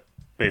bullshit.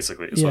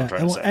 Basically, is what I'm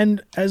trying to say.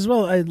 And as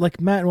well,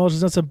 like Matt Walsh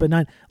is not so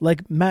benign.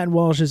 Like Matt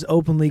Walsh is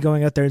openly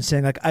going out there and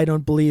saying, like, I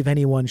don't believe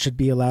anyone should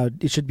be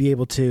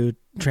able to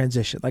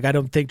transition. Like, I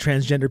don't think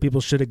transgender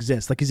people should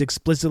exist. Like,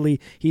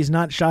 he's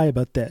not shy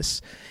about this.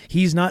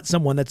 He's not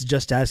someone that's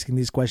just asking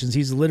these questions.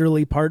 He's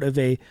literally part of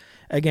a,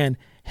 again,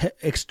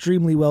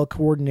 extremely well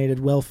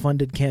coordinated, well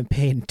funded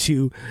campaign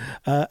to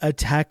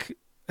attack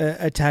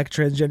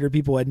transgender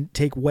people and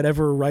take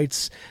whatever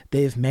rights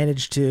they've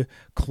managed to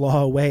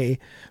claw away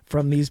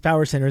from these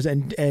power centers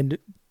and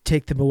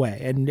take them away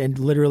and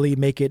literally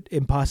make it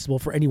impossible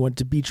for anyone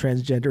to be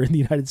transgender in the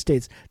United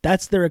States.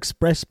 That's their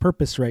express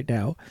purpose right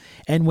now.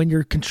 And when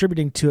you're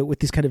contributing to it with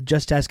these kind of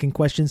just asking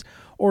questions,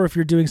 or if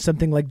you're doing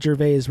something like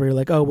Gervais where you're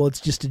like, oh, well,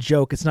 it's just a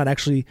joke, it's not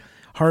actually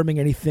harming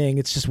anything,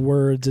 it's just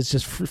words, it's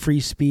just free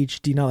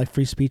speech, do you not like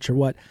free speech or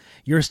what?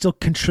 You're still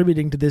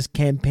contributing to this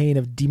campaign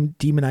of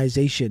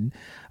demonization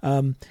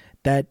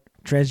that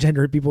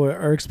transgender people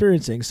are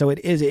experiencing. So it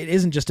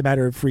isn't just a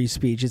matter of free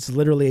speech. It's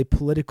literally a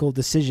political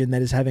decision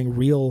that is having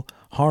real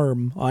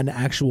harm on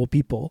actual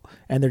people,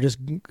 and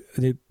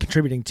they're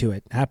contributing to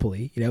it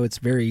happily.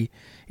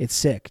 It's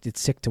sick. It's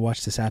sick to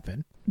watch this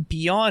happen.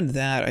 Beyond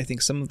that, I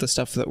think some of the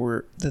stuff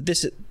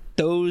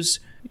those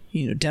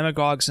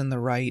demagogues on the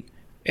right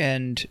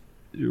and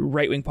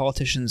right-wing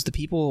politicians, the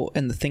people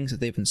and the things that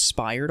they've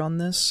inspired on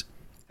this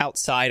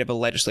outside of a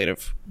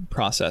legislative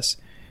process,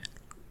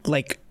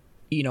 like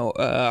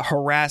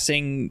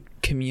harassing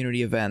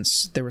community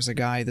events. There was a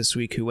guy this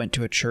week who went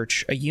to a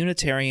church, a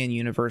Unitarian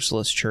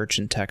Universalist church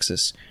in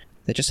Texas,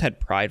 that just had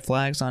pride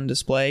flags on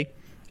display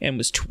and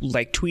was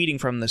tweeting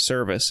from the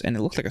service, and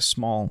it looked like a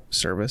small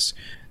service,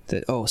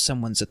 that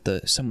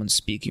someone's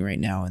speaking right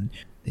now and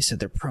they said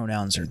their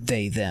pronouns are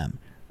they them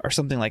or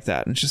something like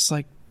that, and it's just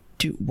like,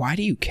 dude, why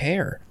do you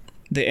care?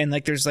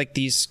 There's like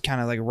these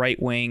kind of like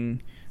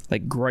right-wing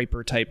like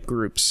griper type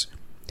groups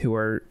who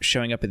are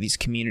showing up at these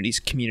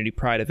community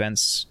pride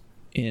events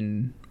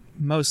in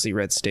mostly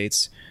red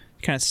states,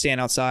 kind of stand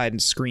outside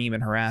and scream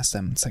and harass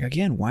them. It's like,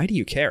 again, why do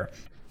you care?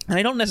 And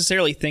I don't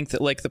necessarily think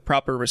that like the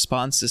proper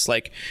response is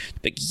like,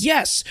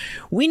 yes,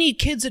 we need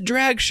kids at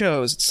drag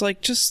shows. It's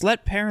like, just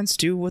let parents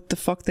do what the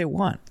fuck they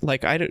want.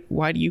 Like,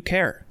 why do you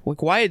care?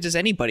 Like, why does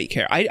anybody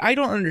care? I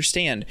don't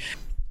understand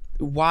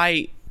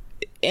why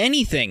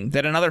anything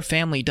that another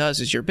family does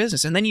is your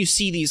business. And then you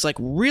see these like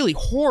really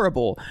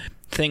horrible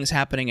things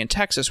happening in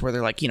Texas where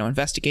they're like,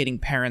 investigating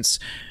parents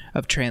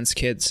of trans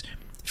kids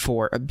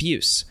for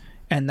abuse.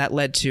 And that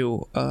led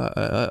to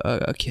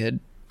a kid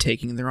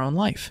taking their own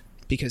life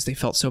because they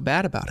felt so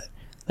bad about it.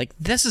 Like,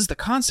 this is the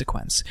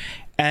consequence.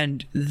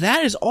 And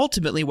that is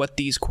ultimately what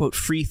these, quote,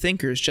 free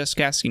thinkers just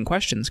asking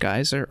questions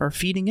guys are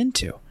feeding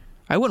into.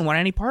 I wouldn't want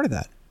any part of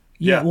that.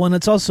 Yeah. Well, and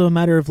it's also a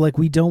matter of like,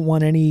 we don't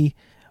want any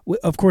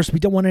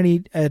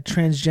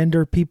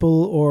transgender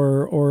people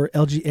or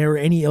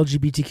any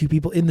LGBTQ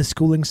people in the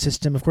schooling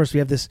system. Of course, we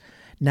have this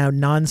now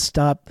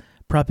nonstop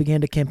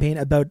propaganda campaign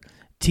about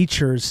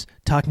teachers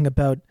talking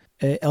about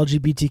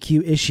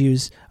LGBTQ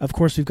issues. Of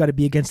course, we've got to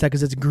be against that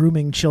because it's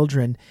grooming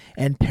children,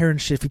 and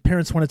parents, if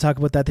parents want to talk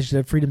about that, they should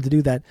have freedom to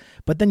do that.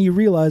 But then you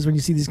realize when you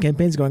see these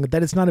campaigns going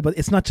that it's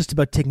not just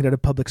about taking it out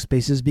of public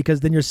spaces, because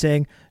then you're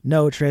saying,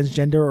 no,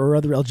 transgender or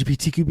other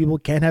LGBTQ people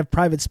can't have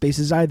private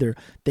spaces either.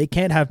 They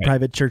can't have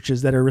private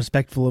churches that are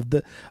respectful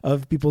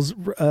of people's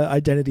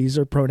identities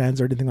or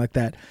pronouns or anything like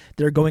that.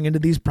 They're going into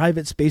these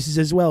private spaces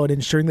as well and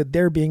ensuring that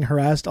they're being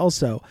harassed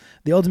also.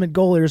 The ultimate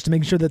goal here is to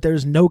make sure that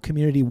there's no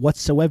community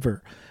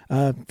whatsoever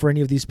for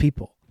any of these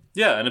people.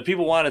 Yeah, and if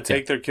people want to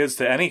take their kids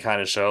to any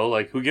kind of show,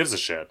 like, who gives a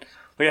shit?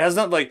 Like, it has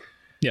not, like,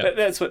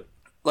 that's what,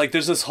 like,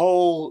 there's this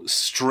whole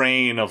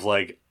strain of,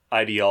 like,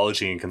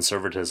 ideology and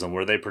conservatism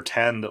where they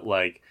pretend that,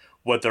 like,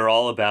 what they're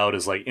all about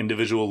is, like,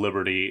 individual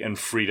liberty and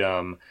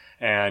freedom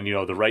and,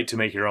 the right to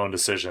make your own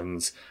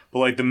decisions. But,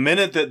 like, the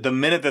minute that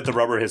the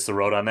rubber hits the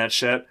road on that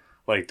shit,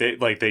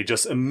 they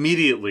just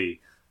immediately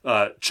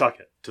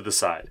chuck it to the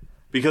side.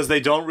 Because they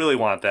don't really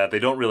want that. They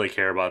don't really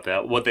care about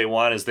that. What they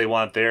want is they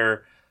want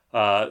their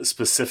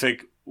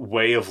specific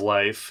way of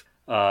life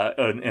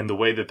and the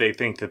way that they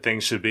think that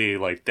things should be.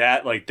 Like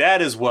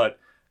that is what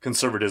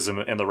conservatism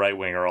and the right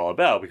wing are all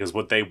about. Because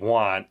what they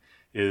want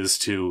is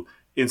to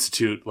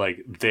institute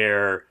like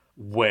their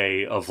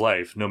way of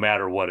life, no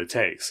matter what it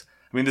takes.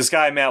 I mean, this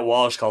guy Matt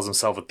Walsh calls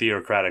himself a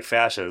theocratic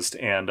fascist,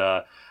 and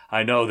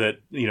I know that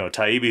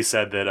Taibbi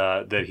said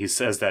that he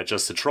says that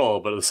just to troll,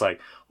 but it's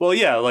like, well,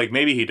 yeah, like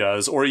maybe he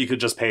does, or you could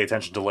just pay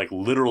attention to like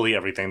literally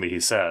everything that he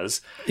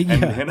says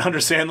and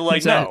understand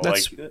like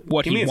that's like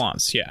what he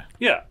wants. Yeah.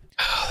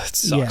 Oh, that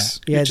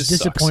sucks. Yeah, it's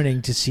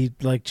disappointing to see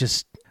like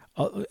just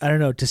I don't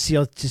know, to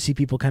see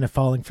people kind of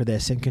falling for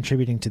this and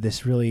contributing to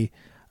this really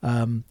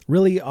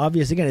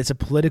obvious. Again, it's a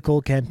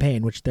political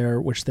campaign which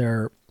they're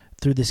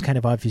through this kind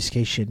of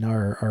obfuscation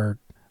are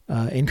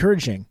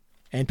encouraging.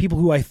 And people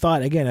who I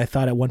thought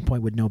at one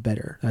point would know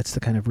better. That's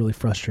the kind of really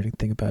frustrating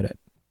thing about it.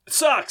 It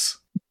sucks.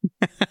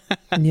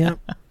 Yeah.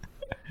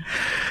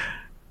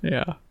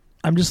 Yeah.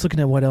 I'm just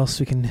looking at what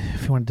else if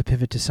we wanted to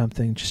pivot to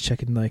something, just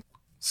checking like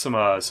some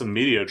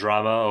media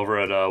drama over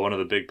at one of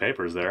the big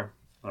papers there.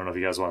 I don't know if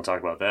you guys want to talk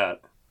about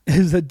that.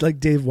 Is that like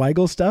Dave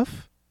Weigel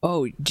stuff?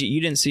 Oh,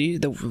 you didn't see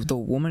the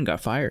woman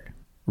got fired?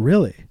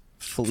 Really?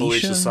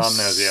 Felicia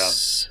Somnez, yeah.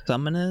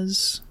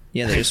 Somnez?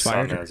 Yeah, they just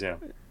fired her. Yeah.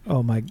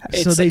 Oh my!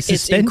 So they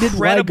suspended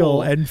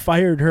Weigel and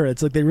fired her.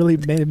 It's like they really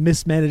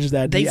mismanaged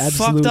that. They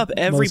fucked up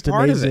every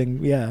part amazing,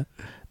 of it. Yeah,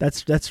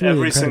 that's really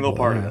every single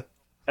part of it.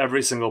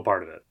 Every single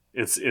part of it.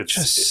 It's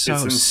so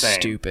insane.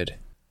 Stupid.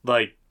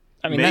 Like,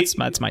 I mean, that's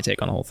my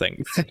take on the whole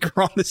thing.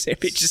 We're on the same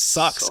page. It just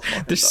sucks.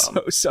 They're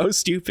so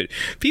stupid.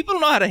 People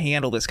don't know how to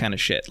handle this kind of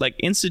shit. Like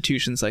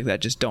institutions like that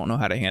just don't know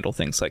how to handle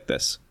things like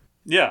this.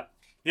 Yeah.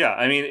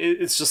 I mean,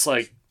 it's just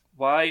like,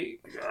 why?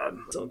 God,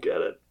 I don't get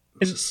it.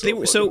 They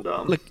were so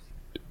dumb. Like.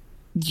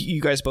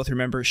 You guys both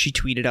remember she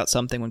tweeted out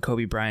something when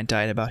Kobe Bryant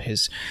died about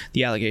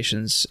the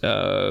allegations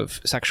of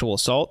sexual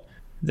assault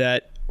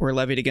that were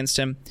levied against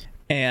him,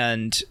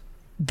 and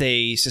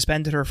they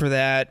suspended her for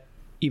that.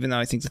 even though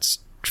I think that's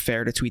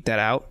fair to tweet that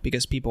out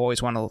because people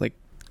always want to like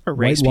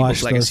erase Whitewash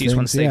people's legacies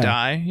once they yeah.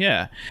 die.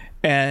 Yeah.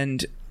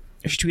 And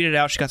she tweeted it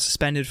out. She got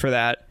suspended for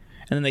that.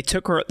 And then they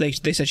took her, they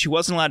said she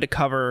wasn't allowed to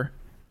cover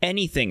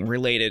anything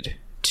related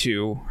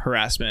to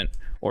harassment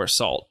or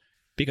assault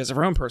because of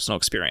her own personal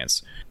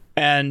experience.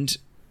 And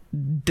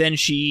then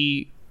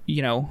she,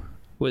 you know,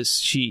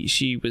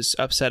 she was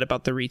upset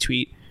about the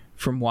retweet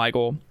from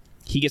Weigel.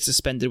 He gets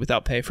suspended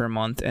without pay for a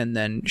month, and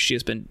then she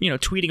has been, you know,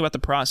 tweeting about the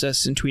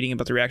process and tweeting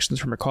about the reactions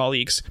from her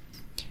colleagues.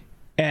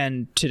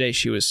 And today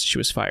she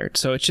was fired.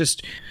 So it's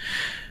just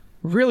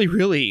really,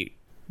 really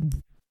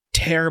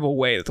terrible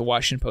way that the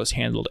Washington Post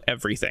handled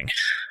everything.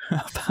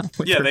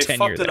 With her they tenure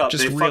fucked it there. up.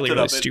 Just they really, fucked it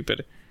really up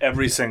stupid.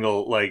 Every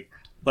single like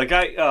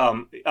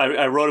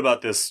I wrote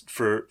about this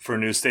for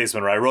New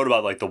Statesman, or I wrote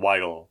about like the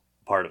Weigel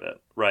part of it,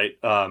 right?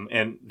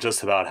 And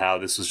just about how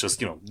this was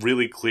just, you know,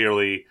 really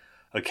clearly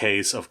a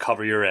case of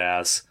cover your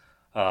ass.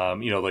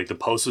 You know, like the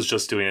Post was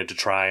just doing it to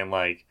try and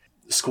like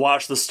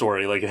squash the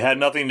story. Like it had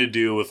nothing to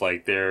do with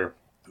like their,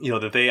 you know,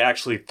 that they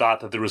actually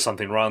thought that there was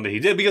something wrong that he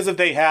did, because if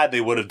they had,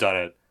 they would have done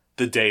it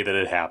the day that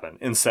it happened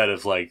instead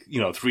of like, you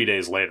know, 3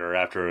 days later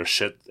after a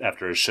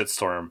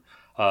shitstorm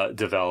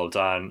developed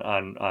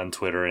on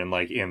Twitter and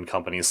like in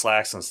company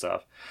Slacks and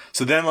stuff.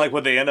 So then like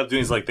what they end up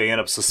doing is like they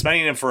end up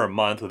suspending him for a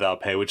month without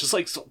pay, which is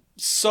like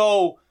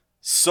so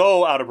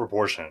out of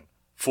proportion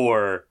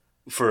for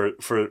the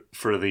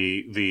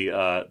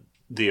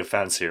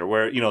offense here,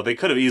 where, you know, they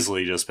could have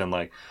easily just been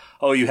like,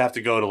 oh, you have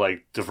to go to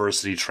like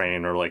diversity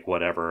training or like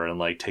whatever and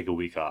like take a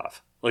week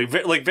off.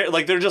 Like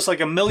there are just like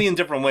a million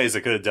different ways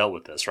they could have dealt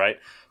with this, right?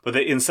 But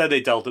instead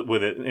they dealt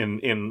with it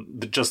in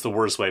just the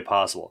worst way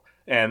possible.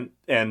 And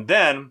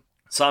then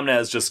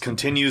Somnaz just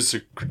continues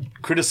to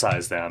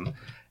criticize them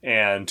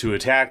and to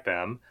attack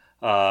them,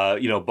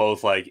 you know,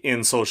 both like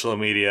in social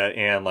media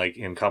and like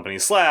in company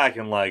Slack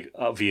and like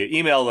via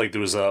email. Like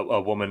there was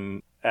a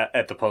woman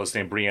at the Post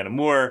named Brianna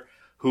Moore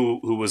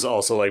who was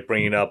also like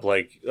bringing up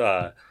like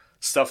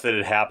stuff that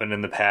had happened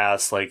in the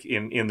past, like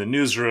in the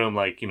newsroom,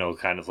 like, you know,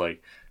 kind of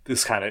like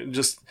this kind of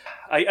just,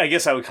 I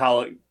guess I would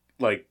call it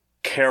like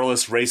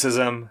careless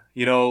racism,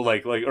 you know,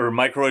 like or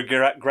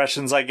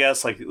microaggressions, I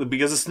guess, like,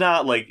 because it's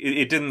not like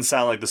it didn't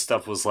sound like the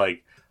stuff was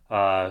like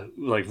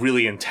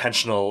really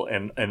intentional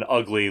and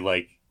ugly,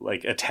 like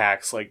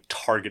attacks, like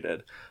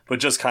targeted, but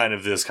just kind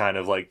of this kind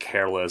of like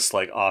careless,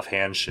 like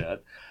offhand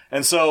shit.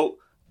 And so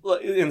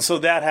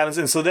that happens,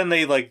 and so then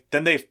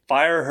they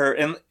fire her,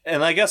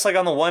 and I guess like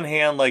on the one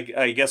hand, like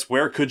I guess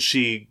where could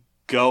she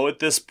go at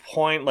this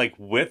point, like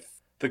with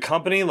the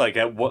company, like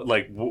at what,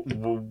 like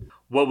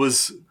what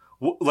was,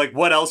 like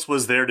what else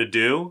was there to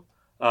do?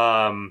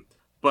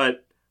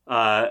 But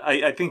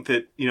I think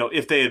that, you know,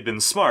 if they had been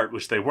smart,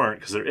 which they weren't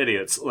because they're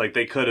idiots, like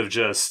they could have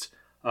just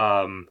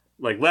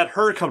like let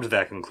her come to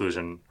that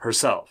conclusion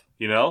herself,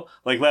 you know,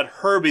 like let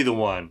her be the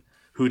one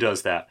who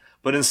does that.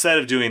 But instead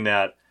of doing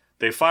that,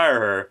 they fire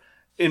her,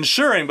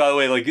 ensuring, by the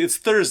way, like it's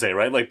Thursday,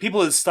 right? Like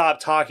people had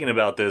stopped talking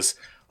about this.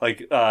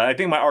 Like I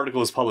think my article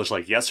was published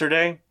like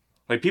yesterday.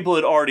 Like people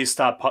had already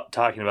stopped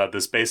talking about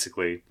this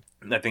basically.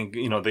 I think,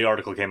 you know, the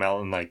article came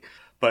out and like,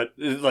 but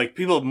like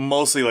people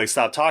mostly like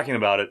stopped talking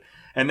about it.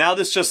 And now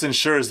this just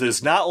ensures that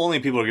it's not only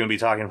people are going to be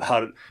talking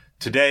about it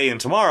today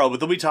and tomorrow, but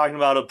they'll be talking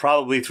about it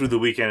probably through the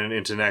weekend and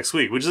into next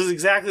week, which is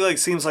exactly like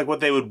seems like what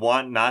they would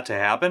want not to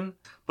happen.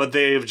 But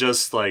they've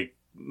just like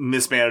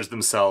mismanaged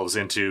themselves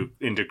into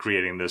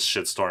creating this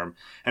shitstorm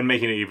and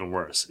making it even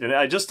worse. And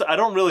I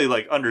don't really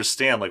like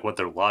understand like what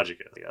their logic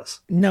is, I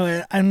guess.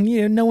 No, and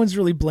you know, no one's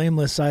really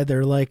blameless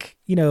either. Like,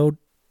 you know,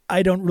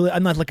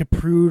 I'm not like a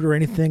prude or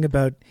anything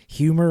about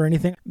humor or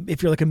anything.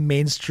 If you're like a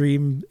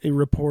mainstream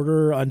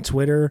reporter on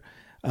Twitter,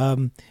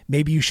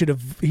 maybe you should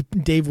have,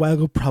 Dave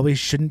Weigel probably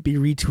shouldn't be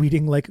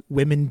retweeting like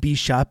women be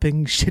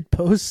shopping shit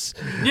posts.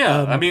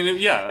 Yeah. I mean,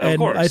 yeah, of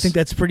course. I think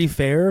that's pretty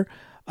fair.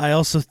 I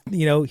also,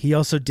 you know, he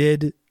also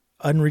did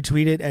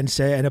unretweet it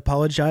and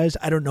apologize.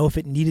 I don't know if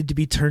it needed to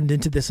be turned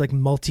into this like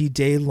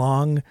multi-day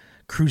long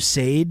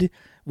crusade,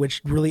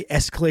 which really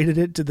escalated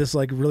it to this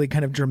like really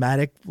kind of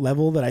dramatic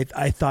level that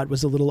I thought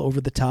was a little over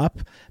the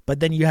top. But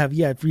then you have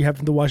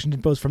the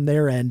Washington Post from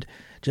their end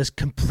just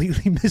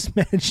completely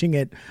mismanaging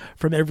it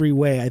from every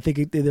way. I think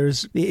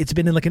it's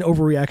been in like an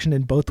overreaction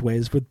in both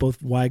ways with both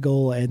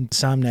Weigel and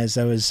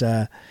Somnaz. I was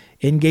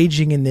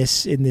engaging in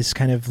this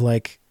kind of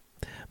like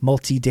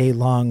multi-day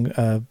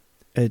long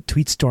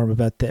tweet storm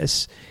about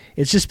this.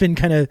 It's just been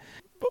kind of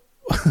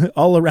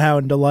all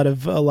around a lot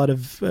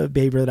of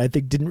behavior that I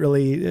think didn't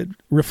really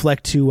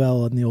reflect too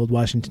well on the old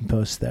Washington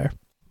Post there.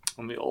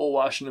 On the old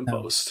Washington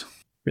Post.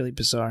 Really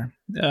bizarre.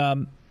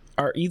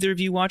 Are either of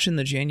you watching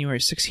the January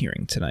 6th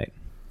hearing tonight?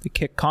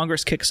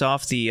 Congress kicks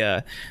off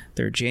their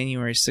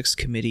January 6th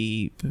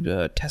committee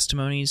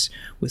testimonies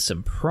with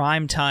some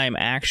primetime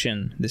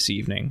action this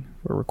evening.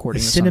 We're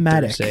recording this on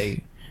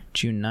Thursday,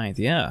 June 9th.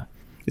 Yeah.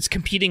 It's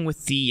competing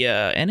with the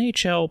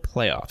NHL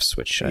playoffs,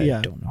 which I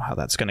don't know how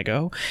that's going to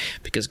go,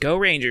 because go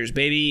Rangers,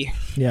 baby.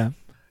 Yeah.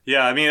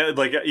 Yeah, I mean,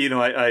 like, you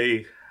know,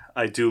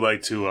 I do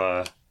like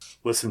to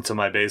listen to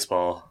my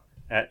baseball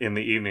in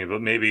the evening.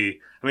 But maybe,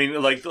 I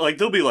mean, like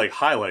there'll be like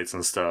highlights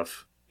and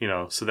stuff, you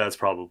know. So that's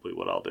probably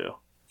what I'll do.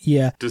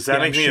 Yeah. Does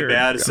that make me a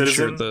bad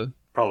citizen? Sure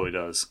probably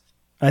does.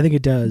 I think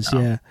it does.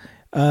 Yeah.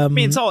 I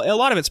mean, it's a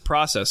lot of it's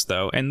processed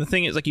though, and the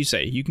thing is, like you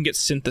say, you can get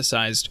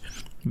synthesized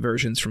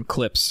versions from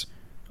clips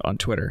on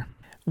Twitter.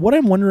 What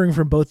I'm wondering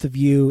from both of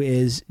you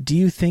is, do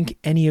you think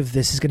any of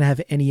this is going to have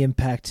any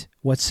impact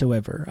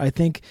whatsoever? I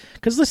think,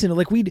 because listen,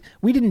 like we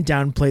didn't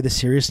downplay the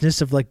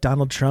seriousness of like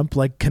Donald Trump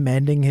like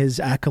commanding his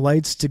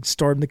acolytes to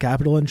storm the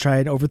Capitol and try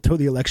and overthrow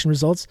the election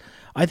results.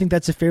 I think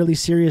that's a fairly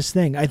serious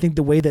thing. I think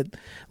the way that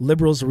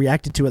liberals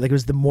reacted to it, like it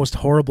was the most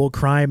horrible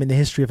crime in the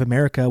history of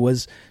America,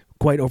 was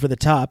quite over the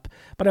top.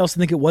 But I also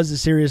think it was a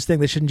serious thing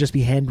that shouldn't just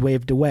be hand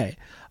waved away.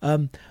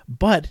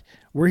 But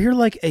we're here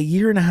like a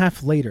year and a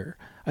half later.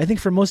 I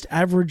think for most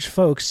average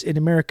folks in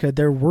America,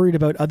 they're worried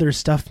about other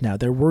stuff now.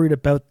 They're worried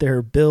about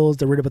their bills.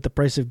 They're worried about the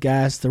price of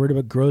gas. They're worried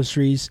about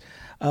groceries,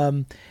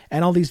 and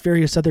all these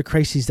various other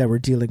crises that we're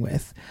dealing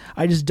with.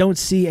 I just don't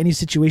see any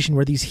situation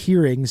where these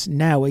hearings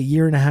now, a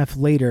year and a half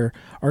later,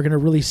 are going to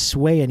really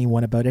sway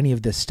anyone about any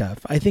of this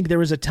stuff. I think there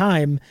was a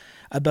time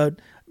about,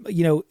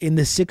 you know, in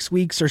the 6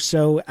 weeks or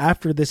so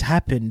after this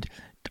happened,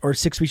 or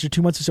 6 weeks or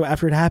 2 months or so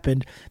after it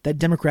happened, that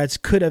Democrats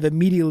could have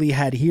immediately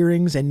had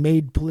hearings and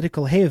made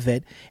political hay of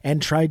it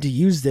and tried to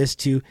use this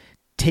to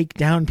take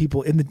down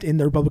people in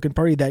the Republican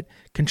Party that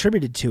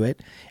contributed to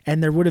it.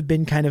 And there would have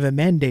been kind of a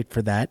mandate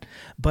for that.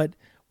 But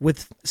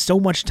with so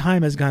much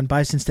time has gone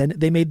by since then,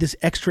 they made this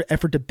extra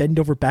effort to bend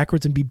over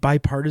backwards and be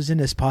bipartisan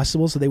as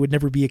possible, so they would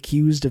never be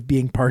accused of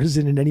being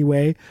partisan in any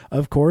way,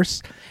 of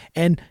course.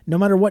 And no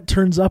matter what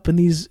turns up in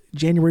these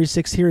January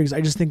 6th hearings,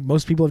 I just think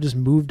most people have just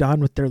moved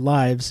on with their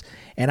lives,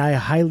 and I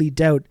highly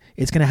doubt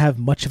it's going to have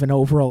much of an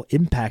overall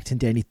impact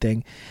into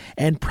anything.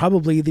 And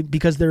probably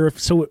because they're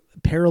so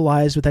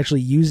paralyzed with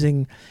actually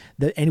using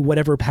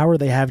whatever power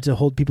they have to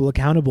hold people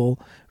accountable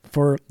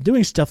for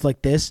doing stuff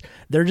like this,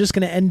 they're just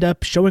going to end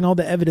up showing all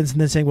the evidence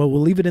and then saying, well, we'll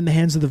leave it in the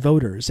hands of the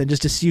voters, and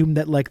just assume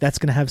that like that's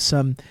going to have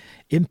some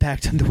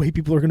impact on the way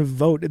people are going to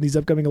vote in these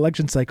upcoming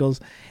election cycles.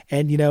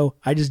 And, you know,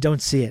 I just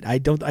don't see it. I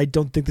don't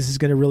think this is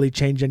going to really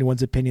change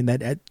anyone's opinion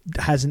that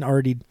hasn't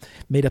already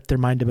made up their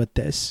mind about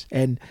this.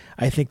 And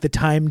I think the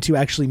time to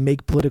actually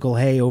make political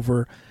hay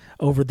over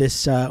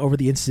the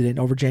incident,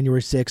 over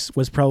January 6th,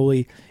 was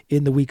probably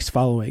in the weeks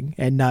following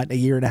and not a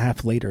year and a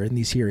half later in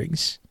these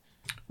hearings.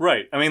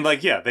 Right. I mean,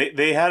 like, yeah,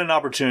 they had an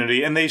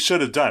opportunity and they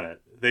should have done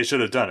it. They should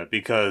have done it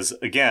because,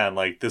 again,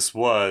 like, this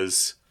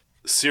was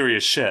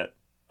serious shit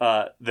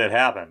that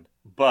happened.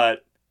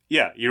 But,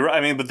 yeah, you're right.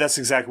 I mean, but that's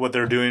exactly what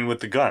they're doing with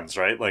the guns,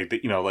 right? Like,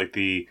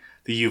 the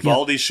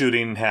Uvalde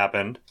shooting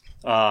happened.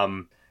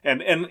 And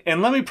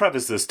let me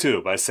preface this,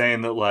 too, by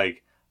saying that,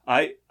 like,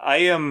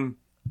 I'm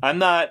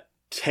not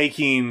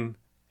taking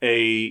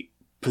a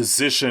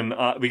position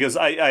because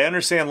I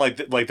understand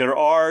like there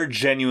are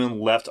genuine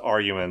left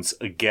arguments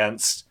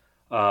against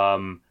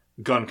gun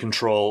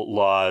control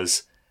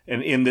laws,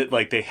 and in that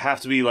like they have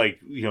to be like,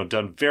 you know,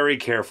 done very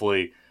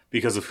carefully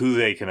because of who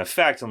they can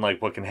affect and like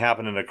what can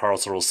happen in a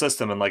carceral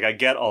system, and like I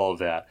get all of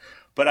that,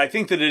 but I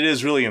think that it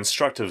is really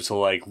instructive to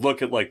like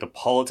look at like the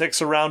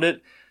politics around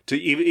it,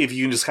 to if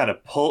you can just kind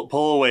of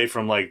pull away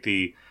from like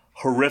the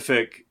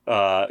horrific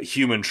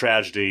human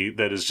tragedy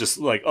that is just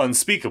like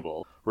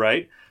unspeakable,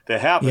 right? That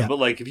happened. Yeah. But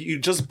like if you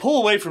just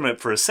pull away from it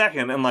for a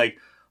second and like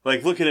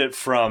look at it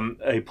from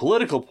a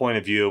political point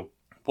of view,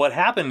 what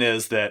happened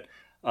is that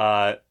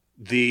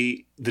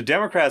the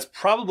Democrats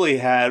probably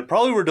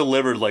were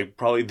delivered like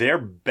probably their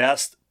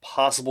best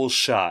possible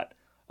shot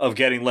of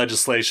getting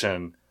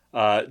legislation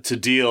to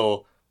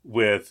deal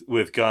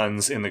with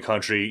guns in the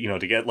country, you know,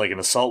 to get like an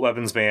assault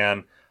weapons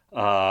ban, you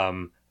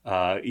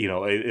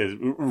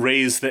know,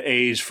 raise the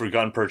age for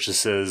gun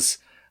purchases,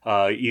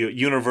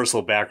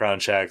 universal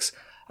background checks.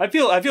 I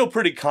feel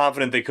pretty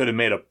confident they could have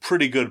made a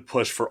pretty good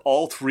push for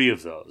all three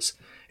of those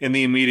in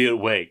the immediate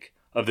wake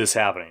of this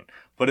happening.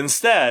 But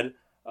instead,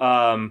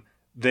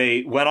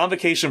 they went on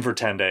vacation for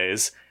 10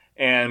 days,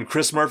 and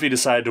Chris Murphy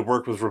decided to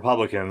work with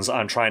Republicans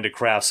on trying to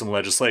craft some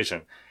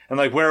legislation. And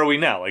like, where are we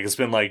now? Like, it's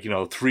been like, you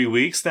know, 3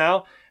 weeks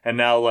now, and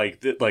now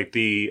like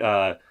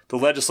the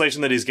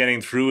legislation that he's getting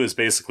through is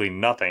basically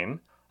nothing.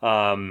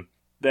 And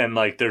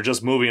like they're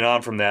just moving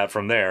on from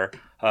there.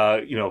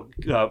 You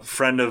know,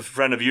 friend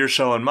of your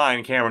show and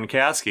mine, Cameron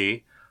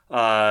Kasky,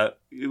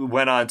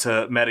 went on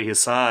to Mehdi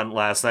Hassan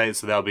last night.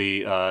 So that'll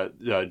be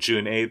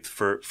June 8th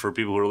for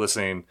people who are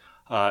listening,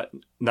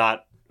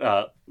 not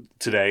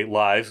today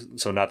live.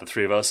 So not the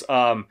three of us.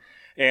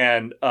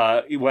 And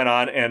he went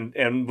on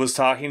and was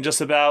talking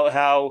just about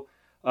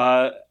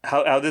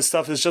how this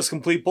stuff is just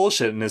complete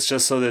bullshit, and it's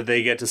just so that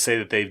they get to say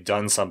that they've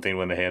done something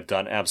when they have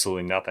done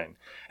absolutely nothing.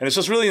 And it's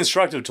just really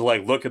instructive to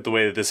like look at the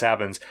way that this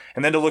happens,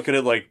 and then to look at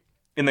it like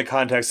in the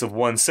context of the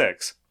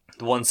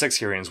 1-6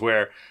 hearings,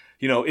 where,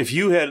 you know,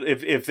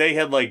 if they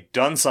had like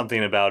done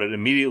something about it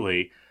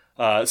immediately,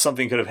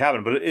 something could have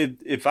happened. But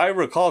if I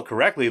recall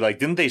correctly, like,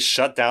 didn't they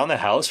shut down the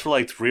House for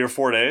like 3 or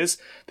 4 days?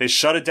 They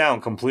shut it down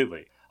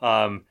completely.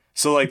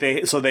 So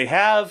they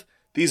have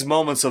these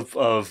moments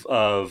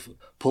of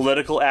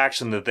political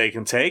action that they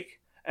can take,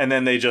 and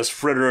then they just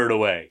fritter it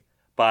away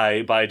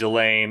by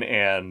delaying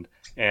and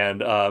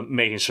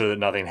making sure that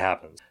nothing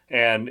happens.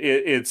 And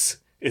it's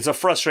a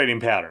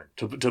frustrating pattern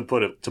to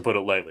put it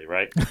lightly,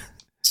 right?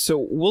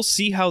 So we'll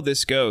see how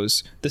this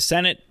goes. The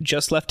Senate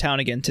just left town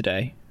again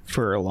today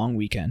for a long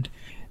weekend.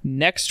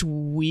 Next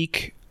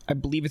week, I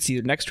believe it's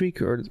either next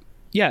week or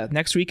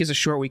next week is a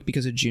short week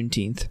because of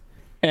Juneteenth.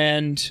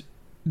 And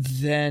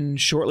then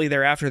shortly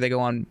thereafter, they go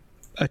on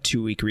a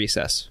 2-week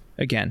recess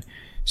again.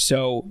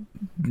 So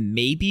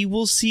maybe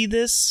we'll see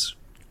this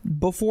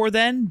before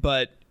then,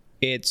 but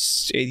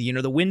it's,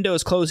 the window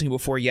is closing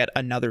before yet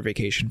another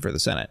vacation for the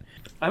Senate.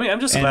 I mean, I'm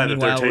just glad that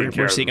they're taking care of themselves.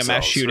 We're seeing a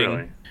mass shooting.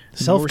 Really.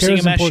 We're seeing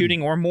a mass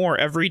shooting or more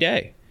every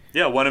day.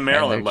 Yeah, one in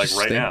Maryland, like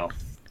right now.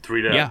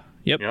 3 days. Yeah,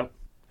 yep.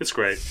 It's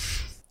great.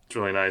 It's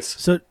really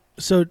nice.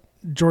 So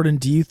Jordan,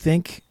 do you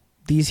think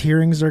these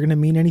hearings are going to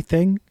mean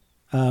anything?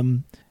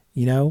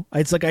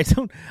 It's like I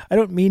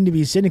don't mean to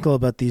be cynical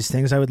about these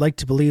things. I would like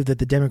to believe that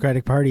the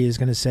Democratic Party is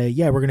going to say,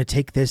 yeah, we're going to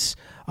take this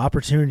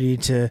opportunity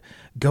to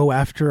go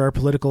after our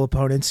political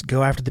opponents,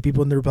 go after the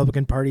people in the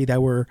Republican Party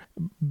that were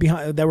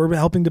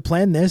helping to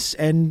plan this,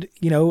 and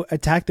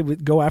attack them,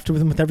 go after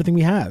them with everything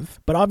we have.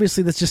 But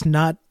obviously, that's just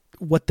not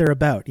what they're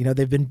about.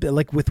 They've been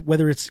like with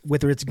whether it's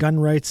gun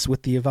rights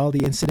with the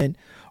Uvalde incident,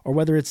 or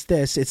whether it's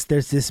there's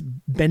this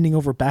bending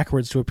over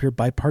backwards to appear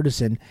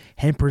bipartisan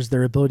hampers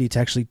their ability to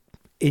actually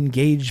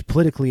engage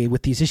politically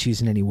with these issues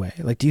in any way.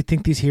 Like, do you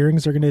think these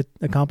hearings are going to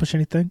accomplish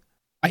anything?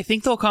 I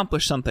think they'll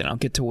accomplish something. I'll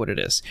get to what it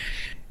is,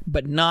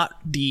 but not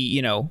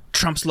the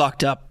Trump's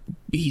locked up,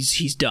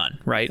 he's done,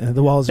 right?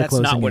 The walls are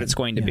closing. That's not what it's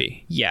going to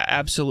be. Yeah,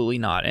 absolutely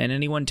not. And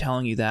anyone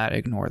telling you that,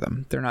 ignore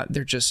them. They're not.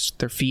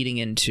 They're feeding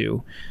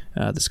into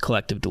this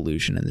collective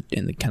delusion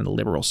in the kind of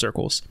liberal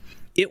circles.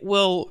 It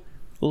will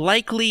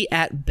likely,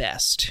 at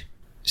best,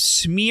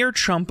 smear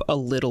Trump a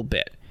little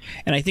bit.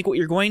 And I think what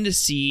you're going to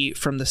see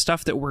from the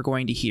stuff that we're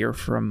going to hear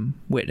from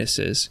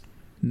witnesses,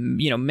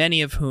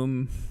 many of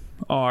whom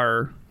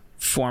are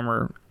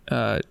former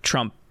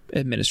Trump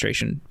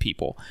administration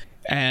people,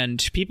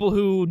 and people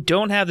who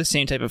don't have the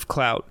same type of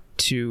clout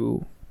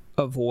to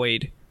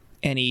avoid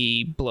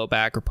any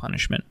blowback or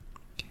punishment.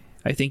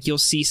 I think you'll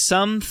see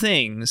some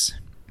things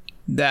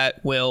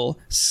that will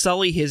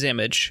sully his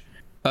image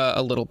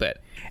a little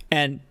bit.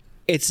 And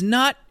it's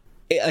not,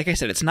 like I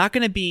said, it's not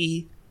going to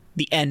be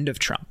the end of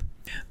Trump.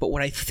 But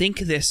what I think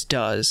this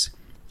does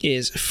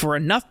is, for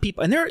enough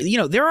people, and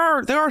there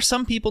are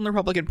some people in the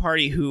Republican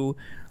Party who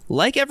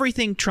like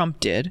everything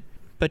Trump did,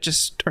 but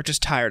are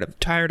just tired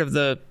of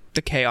the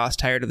chaos,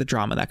 tired of the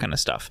drama, that kind of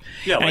stuff.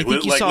 Yeah, and like, I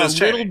think you like saw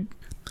Liz a little. Cheney.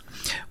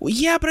 Well,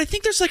 yeah, but I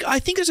think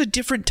there's a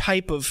different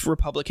type of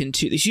Republican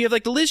too. So you have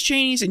like the Liz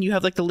Cheneys and you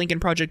have like the Lincoln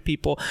Project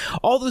people,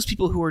 all those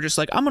people who are just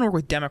like, I'm going to work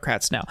with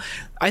Democrats now.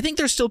 I think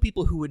there's still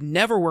people who would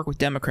never work with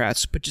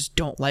Democrats, but just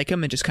don't like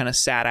them and just kind of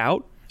sat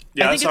out.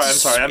 Yeah, I'm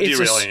sorry. I'm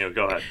derailing you.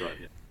 Go ahead.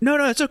 Yeah.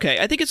 No, it's okay.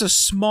 I think it's a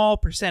small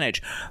percentage,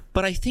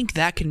 but I think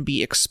that can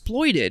be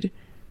exploited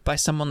by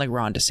someone like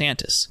Ron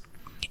DeSantis.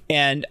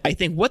 And I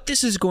think what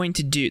this is going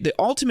to do, the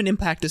ultimate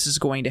impact this is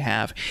going to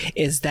have,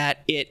 is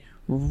that it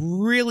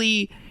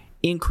really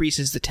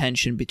increases the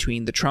tension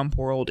between the Trump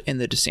world and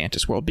the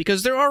DeSantis world.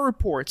 Because there are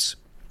reports,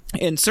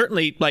 and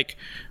certainly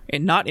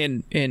and not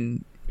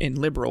in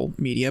liberal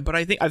media, but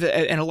I think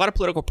and a lot of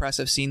political press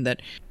have seen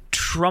that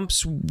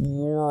Trump's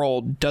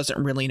world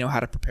doesn't really know how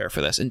to prepare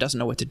for this and doesn't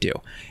know what to do.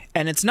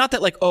 And it's not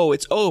that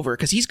it's over,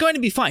 because he's going to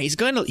be fine. He's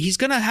going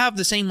to have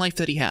the same life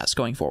that he has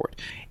going forward.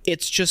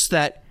 It's just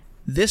that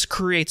this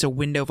creates a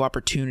window of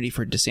opportunity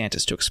for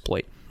DeSantis to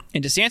exploit.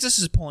 And DeSantis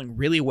is polling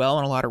really well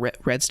in a lot of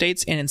red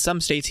states, and in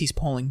some states he's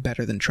polling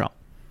better than Trump.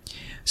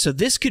 So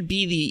this could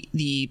be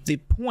the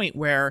point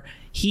where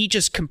he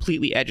just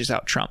completely edges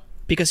out Trump,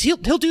 because he'll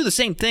do the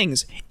same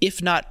things, if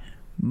not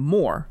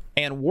more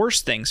and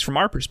worse things from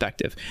our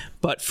perspective.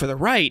 But for the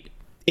right,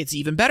 it's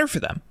even better for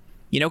them,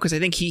 because I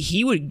think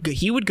he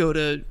would go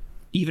to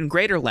even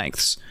greater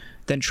lengths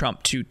than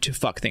Trump to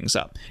fuck things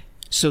up.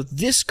 So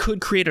this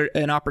could create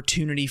an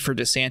opportunity for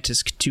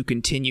DeSantis to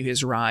continue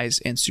his rise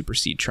and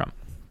supersede Trump.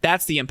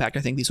 That's the impact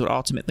I think these would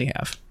ultimately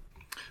have.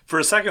 For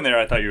a second there,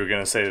 I thought you were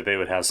going to say that they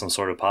would have some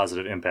sort of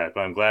positive impact,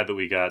 but I'm glad that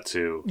we got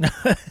to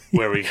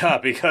where we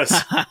got, because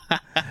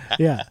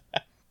yeah,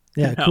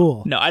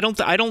 cool. No, I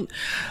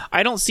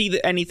don't see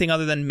anything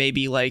other than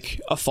maybe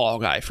like a fall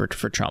guy for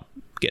Trump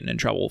getting in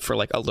trouble for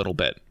like a little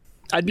bit.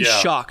 I'd be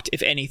shocked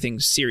if anything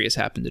serious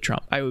happened to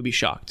Trump. I would be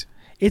shocked.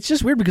 It's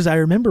just weird because I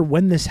remember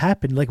when this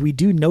happened, like we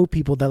do know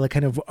people that like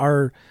kind of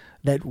are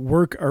that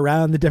work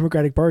around the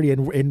Democratic Party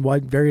and in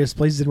various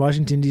places in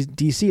Washington,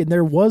 D.C. And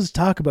there was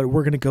talk about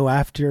we're going to go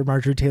after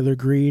Marjorie Taylor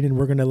Greene and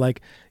we're going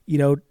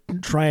to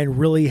try and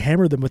really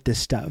hammer them with this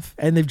stuff.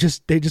 And they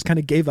just kind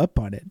of gave up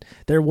on it.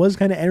 There was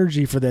kind of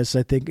energy for this,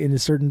 I think, in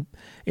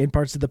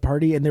parts of the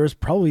party. And there was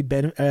probably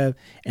been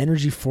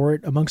energy for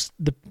it amongst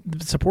the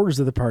supporters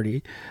of the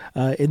party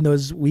in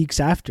those weeks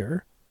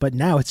after. But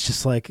now it's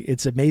just like,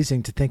 it's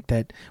amazing to think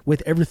that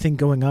with everything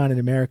going on in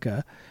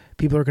America,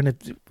 people are going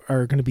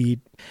to be,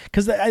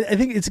 because I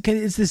think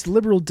it's this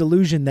liberal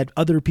delusion that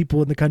other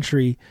people in the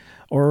country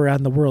or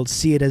around the world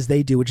see it as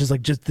they do, which is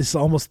like just this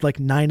almost like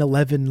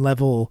 9/11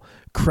 level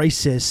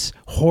crisis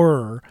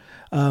horror.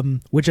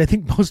 Which I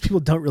think most people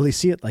don't really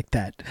see it like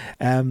that.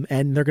 And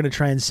they're going to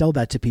try and sell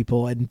that to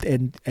people.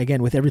 And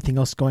again, with everything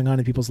else going on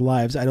in people's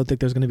lives, I don't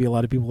think there's going to be a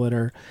lot of people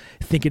that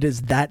think it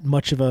is that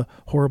much of a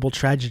horrible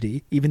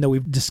tragedy, even though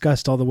we've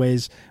discussed all the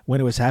ways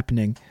when it was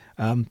happening,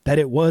 that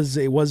it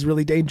was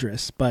really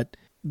dangerous. But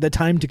the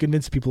time to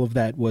convince people of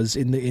that was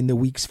in the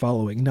weeks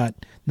following,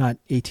 not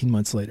 18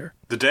 months later.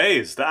 The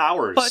days, the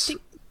hours. I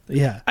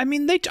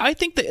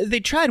think they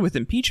tried with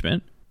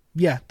impeachment.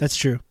 Yeah, that's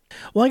true.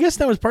 Well, I guess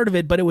that was part of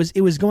it, but it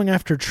was going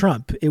after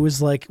Trump. It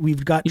was like,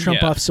 we've got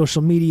Trump off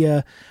social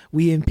media.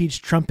 We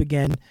impeached Trump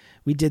again.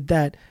 We did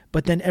that.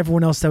 But then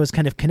everyone else that was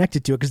kind of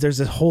connected to it, because there's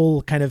a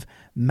whole kind of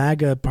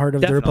MAGA part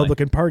of the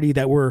Republican Party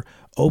that were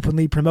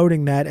openly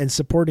promoting that and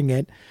supporting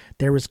it.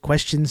 There was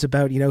questions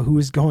about, who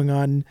was going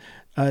on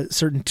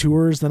certain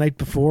tours the night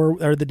before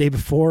or the day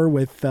before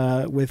with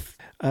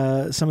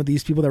some of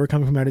these people that were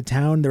coming from out of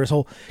town. There was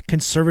whole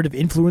conservative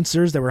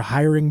influencers that were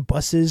hiring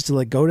buses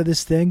to go to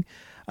this thing.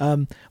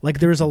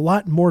 There was a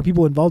lot more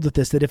people involved with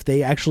this that if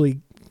they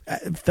actually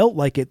felt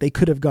like it, they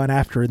could have gone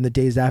after in the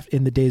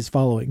days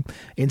following.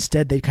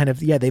 Instead, they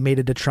they made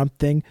it a Trump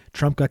thing.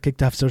 Trump got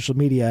kicked off social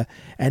media,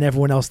 and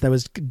everyone else that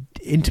was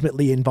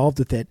intimately involved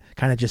with it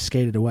kind of just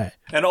skated away.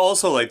 And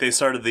also, they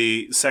started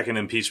the second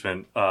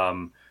impeachment.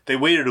 They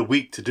waited a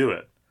week to do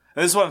it.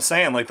 And this is what I'm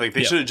saying.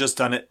 They should have just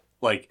done it.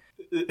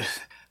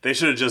 They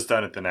should have just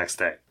done it the next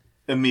day,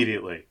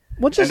 immediately.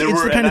 Well, it's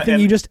the kind of thing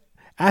you just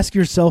ask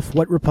yourself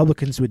what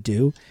Republicans would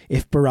do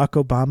if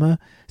Barack Obama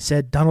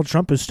said Donald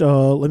Trump is,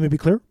 let me be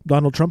clear,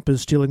 Donald Trump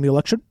is stealing the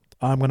election.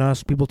 I'm going to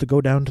ask people to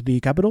go down to the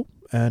Capitol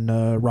and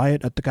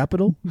riot at the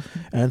Capitol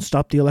and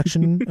stop the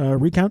election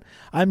recount.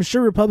 I'm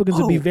sure Republicans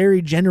would be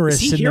very generous.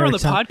 Is he here on the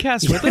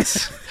podcast with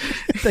us?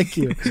 Thank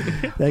you.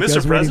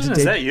 Mr. President,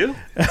 is that you?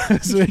 I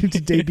was waiting to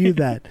debut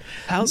that.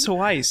 How's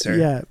Hawaii, sir?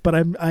 Yeah, but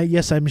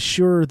I'm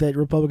sure that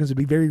Republicans would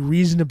be very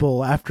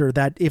reasonable after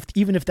that.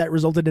 Even if that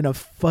resulted in a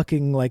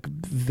fucking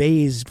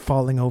vase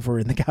falling over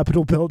in the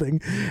Capitol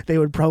building, they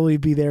would probably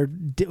be there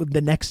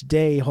the next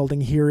day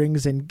holding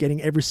hearings and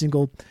getting every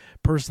single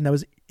person that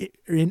was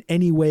in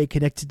any way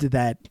connected to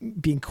that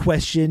being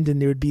questioned,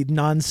 and there would be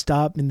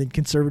nonstop in the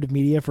conservative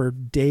media for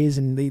days,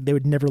 and they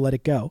would never let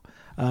it go.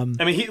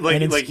 He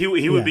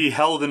would be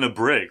held in a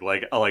brig,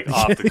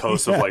 off the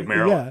coast of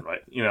Maryland,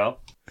 right?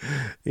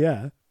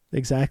 Yeah,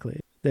 exactly.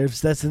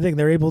 That's the thing.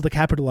 They're able to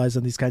capitalize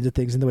on these kinds of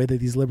things in the way that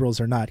these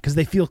liberals are not, because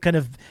they feel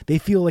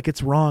like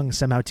it's wrong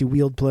somehow to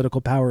wield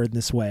political power in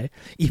this way,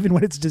 even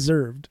when it's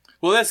deserved.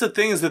 Well, that's the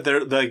thing, is that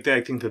they're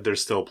I think that they're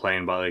still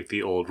playing by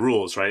the old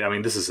rules, right? I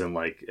mean, this isn't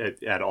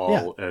at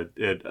all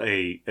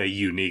a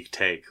unique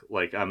take.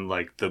 I'm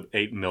the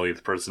 8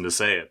 millionth person to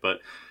say it, but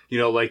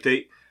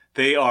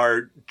they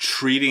are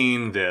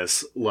treating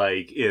this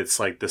like it's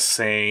the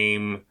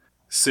same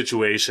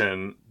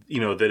situation,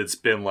 that it's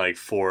been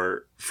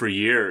for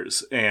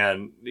years.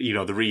 And,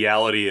 the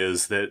reality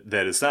is that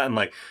it's not.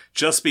 And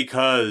just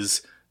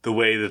because the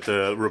way that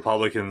the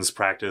Republicans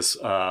practice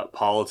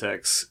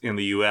politics in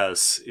the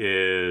U.S.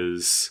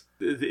 is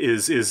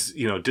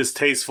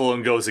distasteful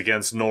and goes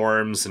against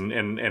norms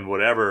and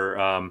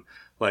whatever,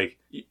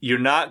 you're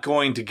not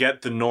going to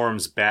get the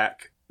norms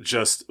back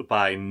just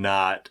by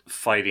not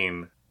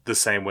fighting the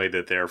same way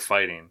that they're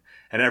fighting.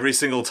 And every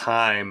single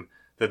time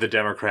that the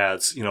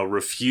Democrats,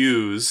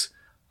 refuse,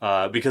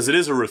 because it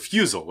is a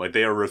refusal,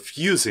 they are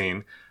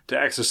refusing to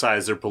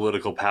exercise their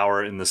political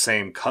power in the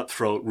same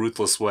cutthroat,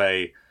 ruthless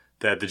way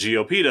that the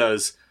GOP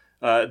does,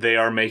 they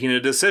are making a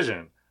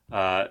decision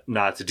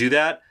not to do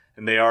that,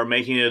 and they are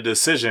making a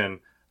decision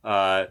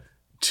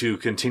to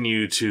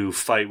continue to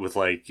fight with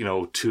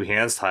 2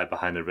 hands tied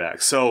behind their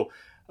back. So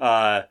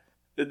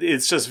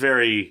it's just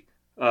very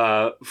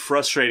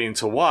frustrating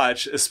to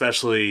watch,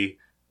 especially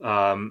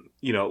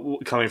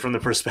coming from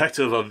the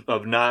perspective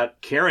of not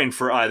caring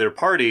for either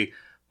party,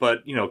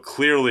 but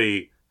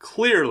clearly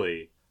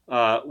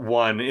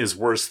one is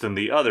worse than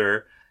the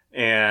other,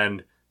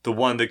 and the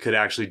one that could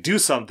actually do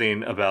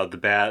something about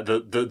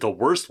the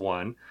worst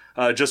one,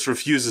 just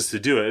refuses to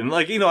do it. And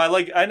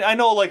I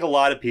know a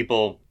lot of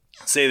people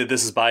say that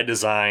this is by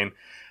design,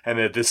 and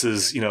that this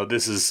is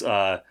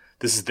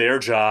their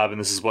job and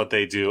this is what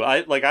they do.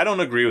 I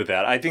don't agree with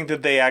that. I think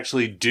that they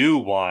actually do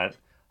want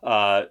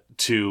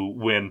to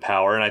win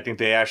power, and I think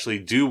they actually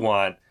do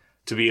want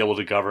to be able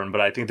to govern.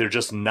 But I think they're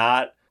just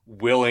not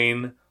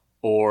willing,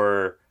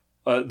 or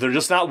they're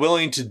just not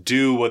willing to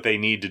do what they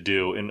need to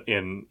do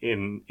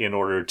in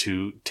order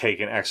to take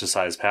and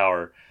exercise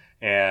power.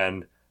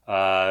 And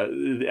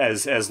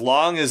as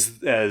long as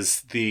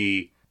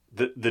the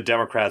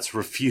Democrats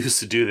refuse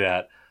to do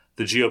that,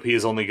 the GOP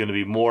is only going to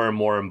be more and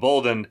more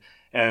emboldened,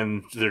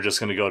 and they're just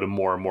going to go to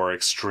more and more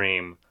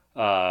extreme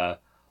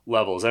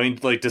levels. I mean,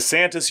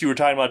 DeSantis, you were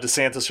talking about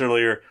DeSantis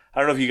earlier. I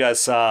don't know if you guys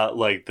saw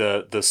like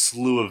the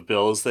slew of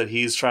bills that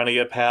he's trying to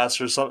get passed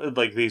or something.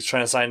 Like he's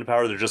trying to sign into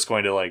power. They're just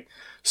going to like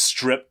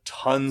strip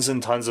tons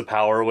and tons of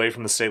power away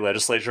from the state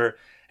legislature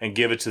and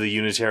give it to the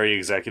unitary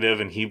executive.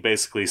 And he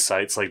basically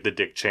cites like the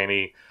Dick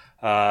Cheney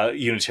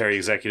unitary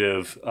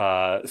executive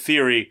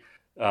theory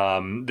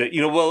that,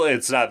 you know, well,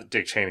 it's not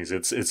Dick Cheney's.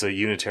 It's a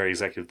unitary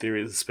executive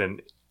theory that's been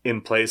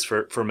in place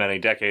for many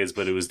decades,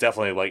 but it was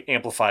definitely like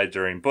amplified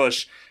during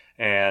Bush,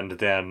 and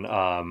then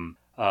in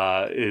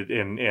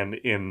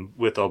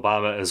with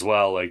Obama as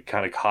well, like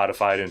kind of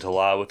codified into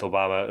law with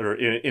Obama or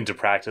into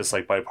practice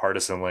like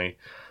bipartisanly.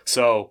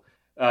 So,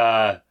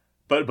 but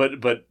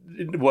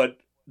what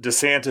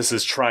DeSantis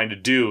is trying to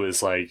do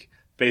is like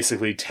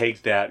basically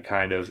take that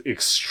kind of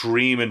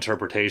extreme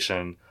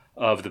interpretation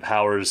of the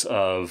powers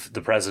of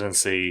the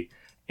presidency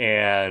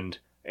and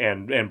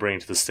bring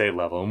it to the state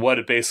level. And what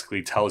it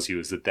basically tells you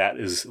is that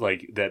is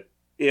like that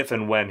if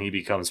and when he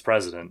becomes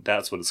president,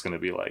 that's what it's going to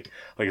be like.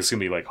 Like it's going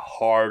to be like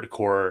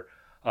hardcore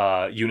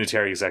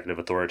unitary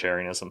executive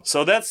authoritarianism.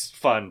 So that's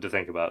fun to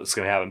think about. It's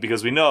going to happen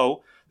because we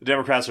know the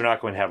Democrats are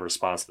not going to have a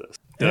response to this.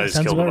 Did I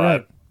just kill the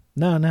vibe?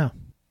 Right. No.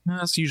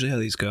 That's usually how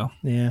these go.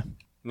 Yeah.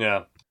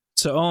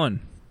 So Owen,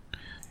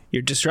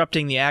 you're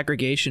disrupting the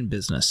aggregation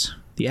business,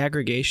 the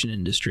aggregation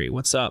industry.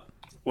 What's up?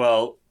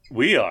 Well,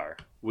 we are.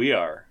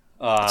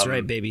 That's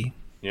right, baby.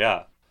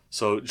 Yeah.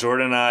 So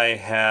Jordan and I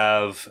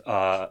have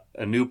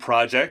a new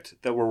project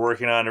that we're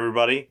working on,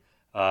 everybody.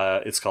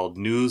 It's called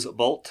News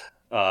Bolt,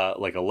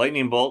 like a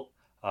lightning bolt.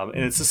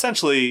 And it's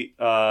essentially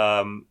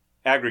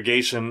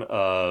aggregation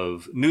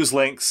of news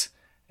links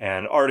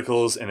and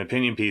articles and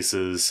opinion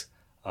pieces.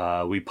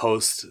 We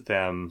post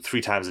them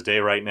 3 times a day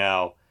right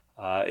now.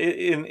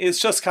 It's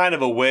just kind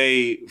of a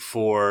way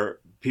for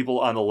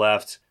people on the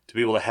left to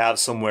be able to have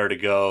somewhere to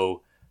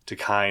go to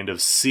kind of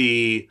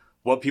see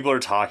what people are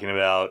talking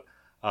about.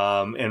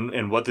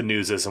 And what the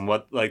news is and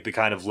what like the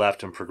kind of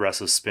left and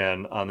progressive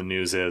spin on the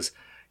news is.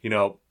 You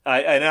know,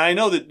 I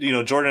know that, you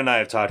know, Jordan and I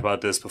have talked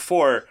about this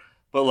before,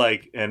 but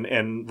like,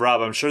 and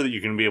Rob, I'm sure that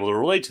you're going to be able to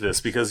relate to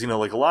this because, you know,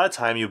 like a lot of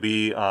time you'll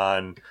be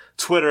on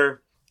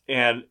Twitter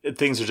and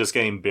things are just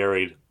getting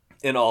buried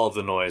in all of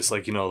the noise.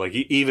 Like, you know, like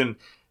even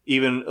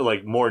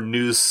like more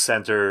news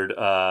centered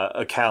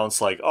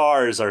accounts like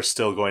ours are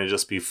still going to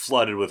just be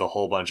flooded with a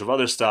whole bunch of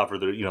other stuff, or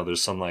there, you know,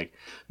 there's some like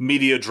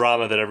media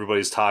drama that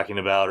everybody's talking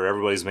about, or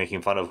everybody's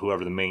making fun of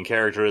whoever the main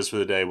character is for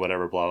the day,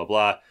 whatever, blah blah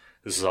blah.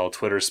 This is all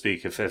Twitter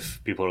speak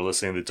if people are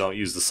listening that don't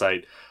use the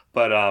site,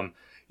 but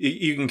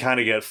you can kind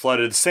of get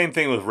flooded. Same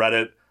thing with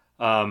Reddit.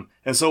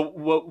 And so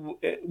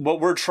what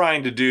we're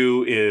trying to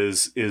do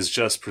is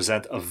just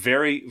present a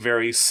very,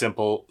 very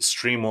simple,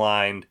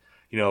 streamlined,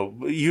 you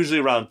know, usually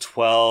around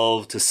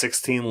 12 to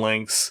 16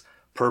 links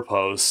per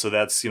post. So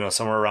that's, you know,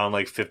 somewhere around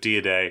like 50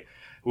 a day,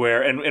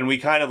 where, and we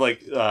kind of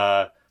like,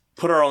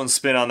 put our own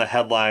spin on the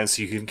headlines.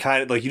 So you can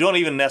kind of like, you don't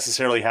even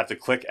necessarily have to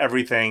click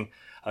everything.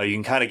 You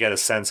can kind of get a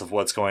sense of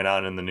what's going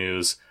on in the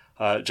news,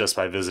 just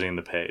by visiting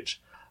the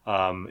page.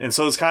 And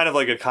so it's kind of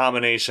like a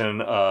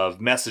combination of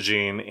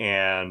messaging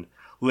and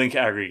link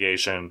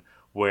aggregation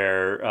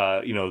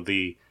where, you know,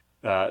 the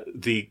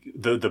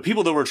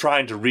people that we're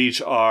trying to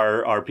reach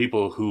are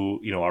people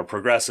who, you know, are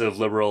progressive,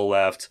 liberal,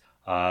 left,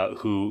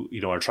 who, you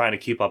know, are trying to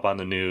keep up on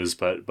the news,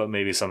 but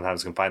maybe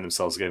sometimes can find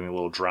themselves getting a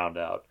little drowned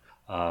out.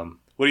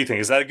 What do you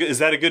think? Is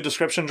that a good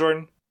description,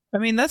 Jordan? I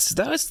mean, that's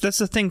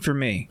the thing for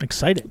me.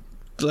 Exciting.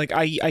 Like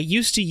I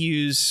used to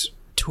use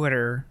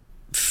Twitter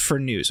for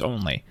news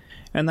only.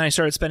 And then I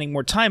started spending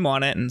more time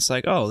on it, and it's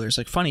like, oh, there's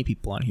like funny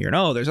people on here, and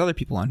oh, there's other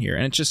people on here.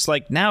 And it's just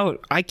like, now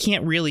I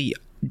can't really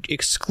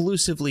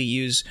exclusively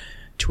use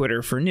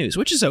Twitter for news,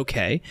 which is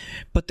okay,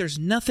 but there's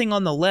nothing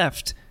on the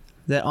left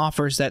that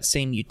offers that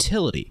same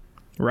utility,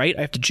 right?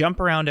 I have to jump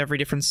around every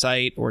different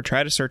site or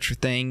try to search for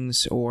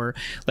things, or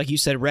like you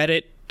said,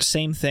 Reddit,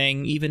 same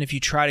thing. Even if you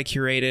try to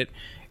curate it,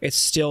 it's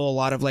still a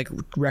lot of like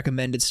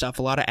recommended stuff,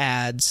 a lot of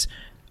ads.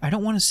 I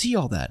don't want to see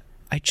all that.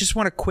 I just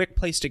want a quick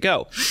place to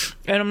go.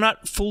 And I'm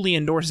not fully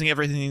endorsing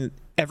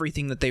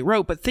everything that they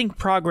wrote, but Think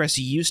Progress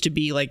used to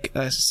be like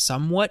a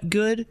somewhat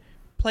good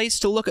place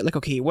to look at, like,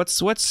 okay,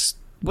 what's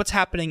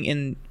happening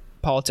in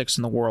politics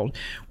in the world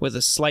with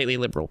a slightly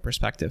liberal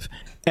perspective.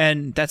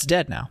 And that's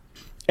dead now.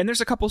 And there's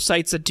a couple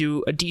sites that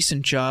do a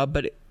decent job,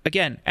 but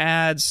again,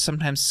 ads,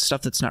 sometimes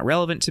stuff that's not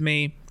relevant to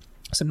me,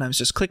 sometimes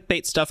just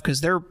clickbait stuff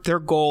because their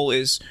goal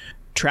is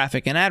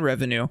traffic and ad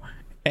revenue.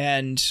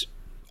 And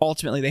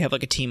ultimately, they have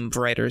like a team of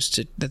writers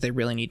that they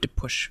really need to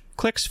push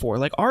clicks for.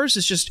 Like ours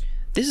is just,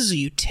 this is a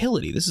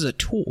utility. This is a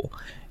tool.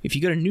 If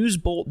you go to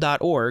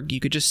newsbolt.org,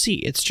 you could just see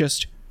it's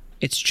just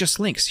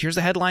links. Here's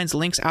the headlines,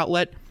 links,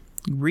 outlet,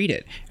 read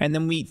it. And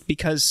then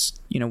because,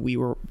 you know, we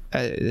were,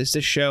 this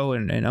show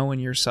and Owen,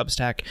 your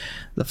Substack,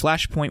 the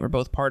Flashpoint we're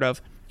both part of,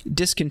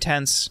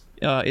 Discontents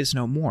is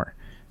no more.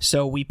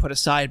 So we put a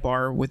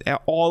sidebar with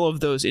all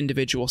of those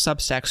individual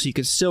Substacks so you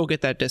could still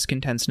get that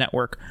Discontents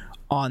network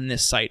on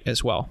this site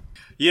as well.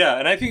 Yeah,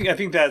 and I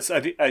think that's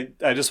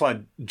I just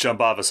want to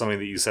jump off of something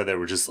that you said there,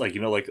 which is like,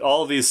 you know, like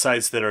all of these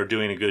sites that are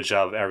doing a good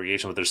job of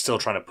aggregation, but they're still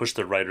trying to push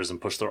their writers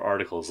and push their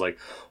articles. Like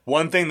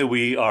one thing that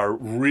we are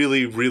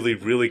really, really,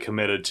 really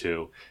committed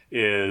to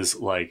is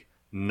like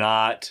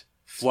not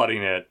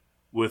flooding it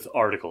with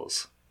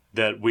articles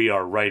that we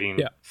are writing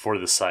for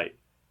the site.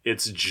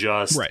 It's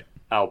just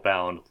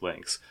outbound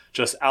links,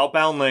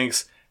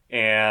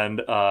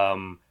 and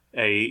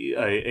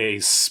a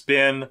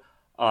spin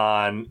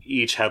on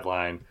each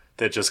headline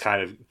that just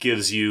kind of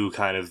gives you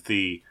kind of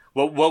the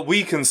what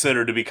we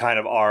consider to be kind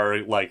of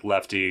our like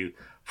lefty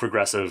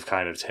progressive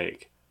kind of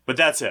take. But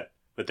that's it.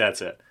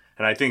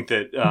 And I think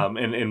that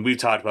and we've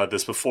talked about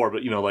this before,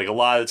 but you know, like a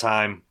lot of the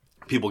time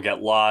people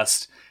get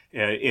lost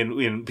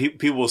in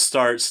people will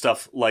start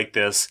stuff like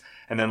this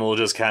and then they'll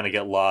just kind of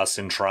get lost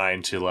in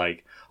trying to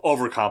like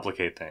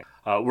overcomplicate things.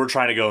 We're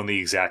trying to go in the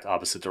exact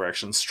opposite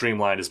direction,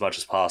 streamline as much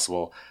as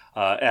possible,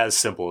 as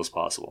simple as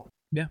possible.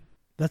 Yeah.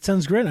 That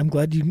sounds great. I'm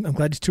glad you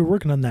two are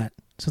working on that.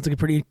 Sounds like a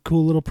pretty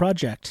cool little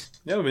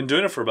project. Yeah, we've been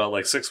doing it for about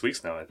like 6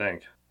 weeks now, I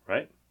think.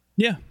 Right?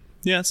 Yeah,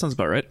 that sounds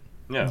about right.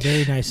 Yeah.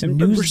 Very nice.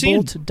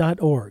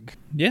 Newsbolt.org.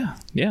 Yeah.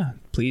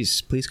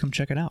 Please come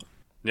check it out.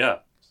 Yeah.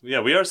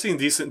 We are seeing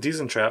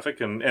decent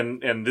traffic,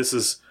 and this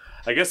is,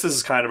 I guess this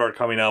is kind of our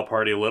coming out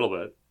party a little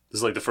bit. This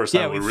is like the first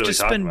time we're really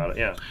talking about it.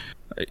 Yeah.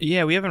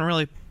 Yeah, we haven't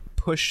really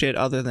pushed it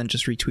other than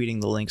just retweeting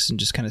the links and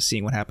just kind of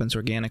seeing what happens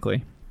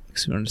organically.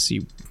 Because we wanted to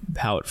see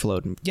how it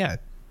flowed. And yeah,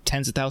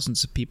 tens of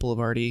thousands of people have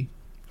already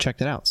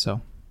checked it out.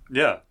 So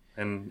yeah,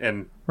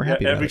 and we're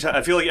happy. Every time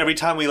I feel like every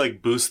time we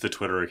like boost the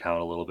Twitter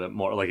account a little bit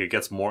more, like it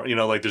gets more. You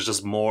know, like there's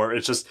just more.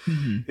 It's just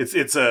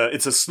it's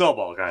a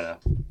snowball kind of.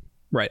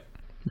 Right.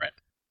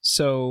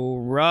 So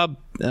Rob,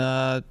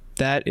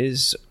 that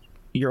is,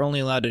 you're only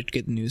allowed to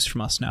get news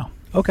from us now.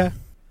 Okay,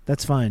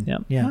 that's fine.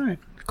 Yep. Yeah. All right.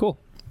 Cool.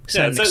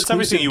 Yeah, it's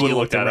everything you would have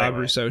looked at. The Rob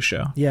Rousseau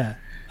Show. Yeah.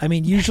 I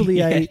mean,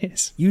 usually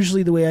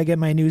usually the way I get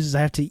my news is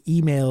I have to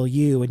email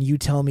you and you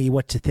tell me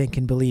what to think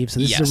and believe. So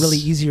this is a really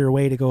easier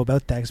way to go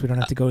about that because we don't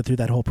have to go through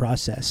that whole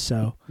process.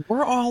 So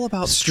we're all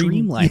about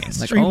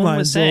streamlining. Like Owen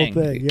was saying,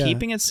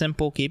 keeping it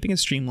simple, keeping it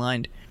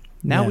streamlined.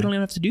 Now we don't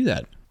even have to do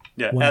that.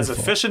 Yeah, wonderful. As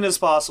efficient as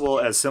possible,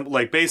 as simple,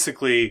 like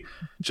basically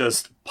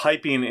just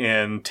piping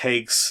in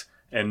takes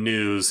and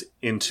news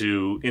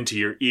into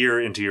your ear,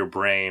 into your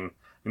brain.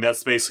 And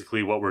that's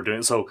basically what we're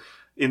doing. So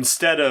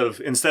instead of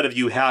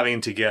you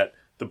having to get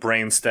the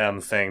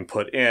brainstem thing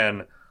put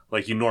in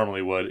like you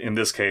normally would, in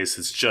this case,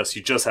 it's just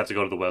you just have to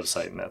go to the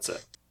website and that's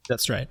it.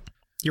 That's right.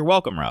 You're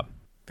welcome, Rob.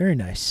 Very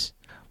nice.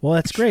 Well,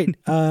 that's great.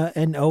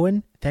 And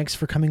Owen, thanks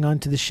for coming on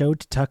to the show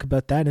to talk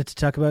about that and to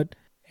talk about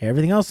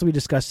everything else that we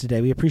discussed today.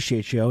 We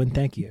appreciate you, Owen.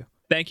 Thank you.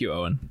 Thank you,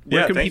 Owen.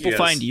 Where can people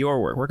find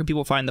your work? Where can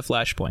people find the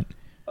Flashpoint?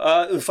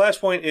 The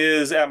Flashpoint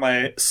is at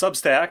my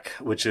Substack,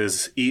 which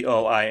is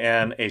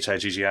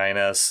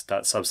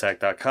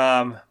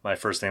EoinHiggins.substack.com. My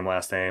first name,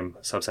 last name,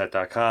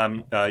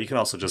 Substack.com. You can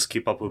also just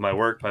keep up with my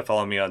work by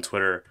following me on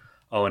Twitter,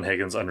 Owen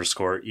Higgins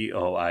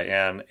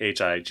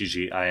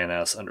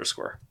 _EoinHiggins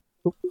 _.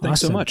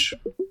 Thanks so much.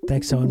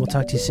 Thanks, Owen. We'll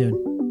talk to you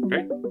soon.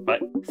 Great.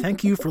 Bye.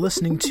 Thank you for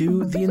listening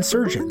to The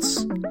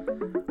Insurgents.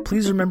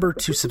 Please remember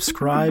to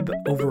subscribe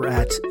over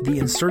at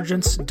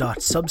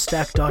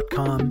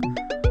theinsurgents.substack.com.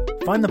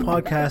 Find the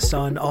podcast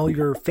on all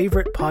your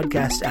favorite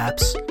podcast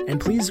apps,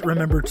 and please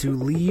remember to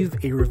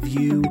leave a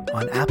review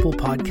on Apple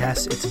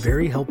Podcasts. It's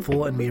very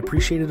helpful, and we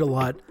appreciate it a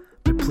lot.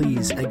 But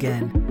please,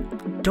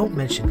 again, don't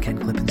mention Ken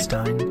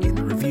Klippenstein in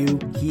the review.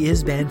 He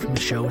is banned from the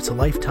show. It's a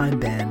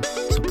lifetime ban,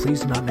 so please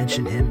do not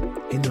mention him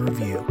in the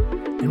review.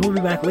 And we'll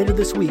be back later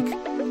this week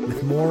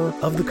with more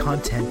of the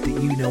content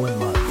that you know and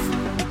love.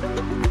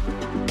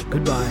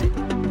 Goodbye.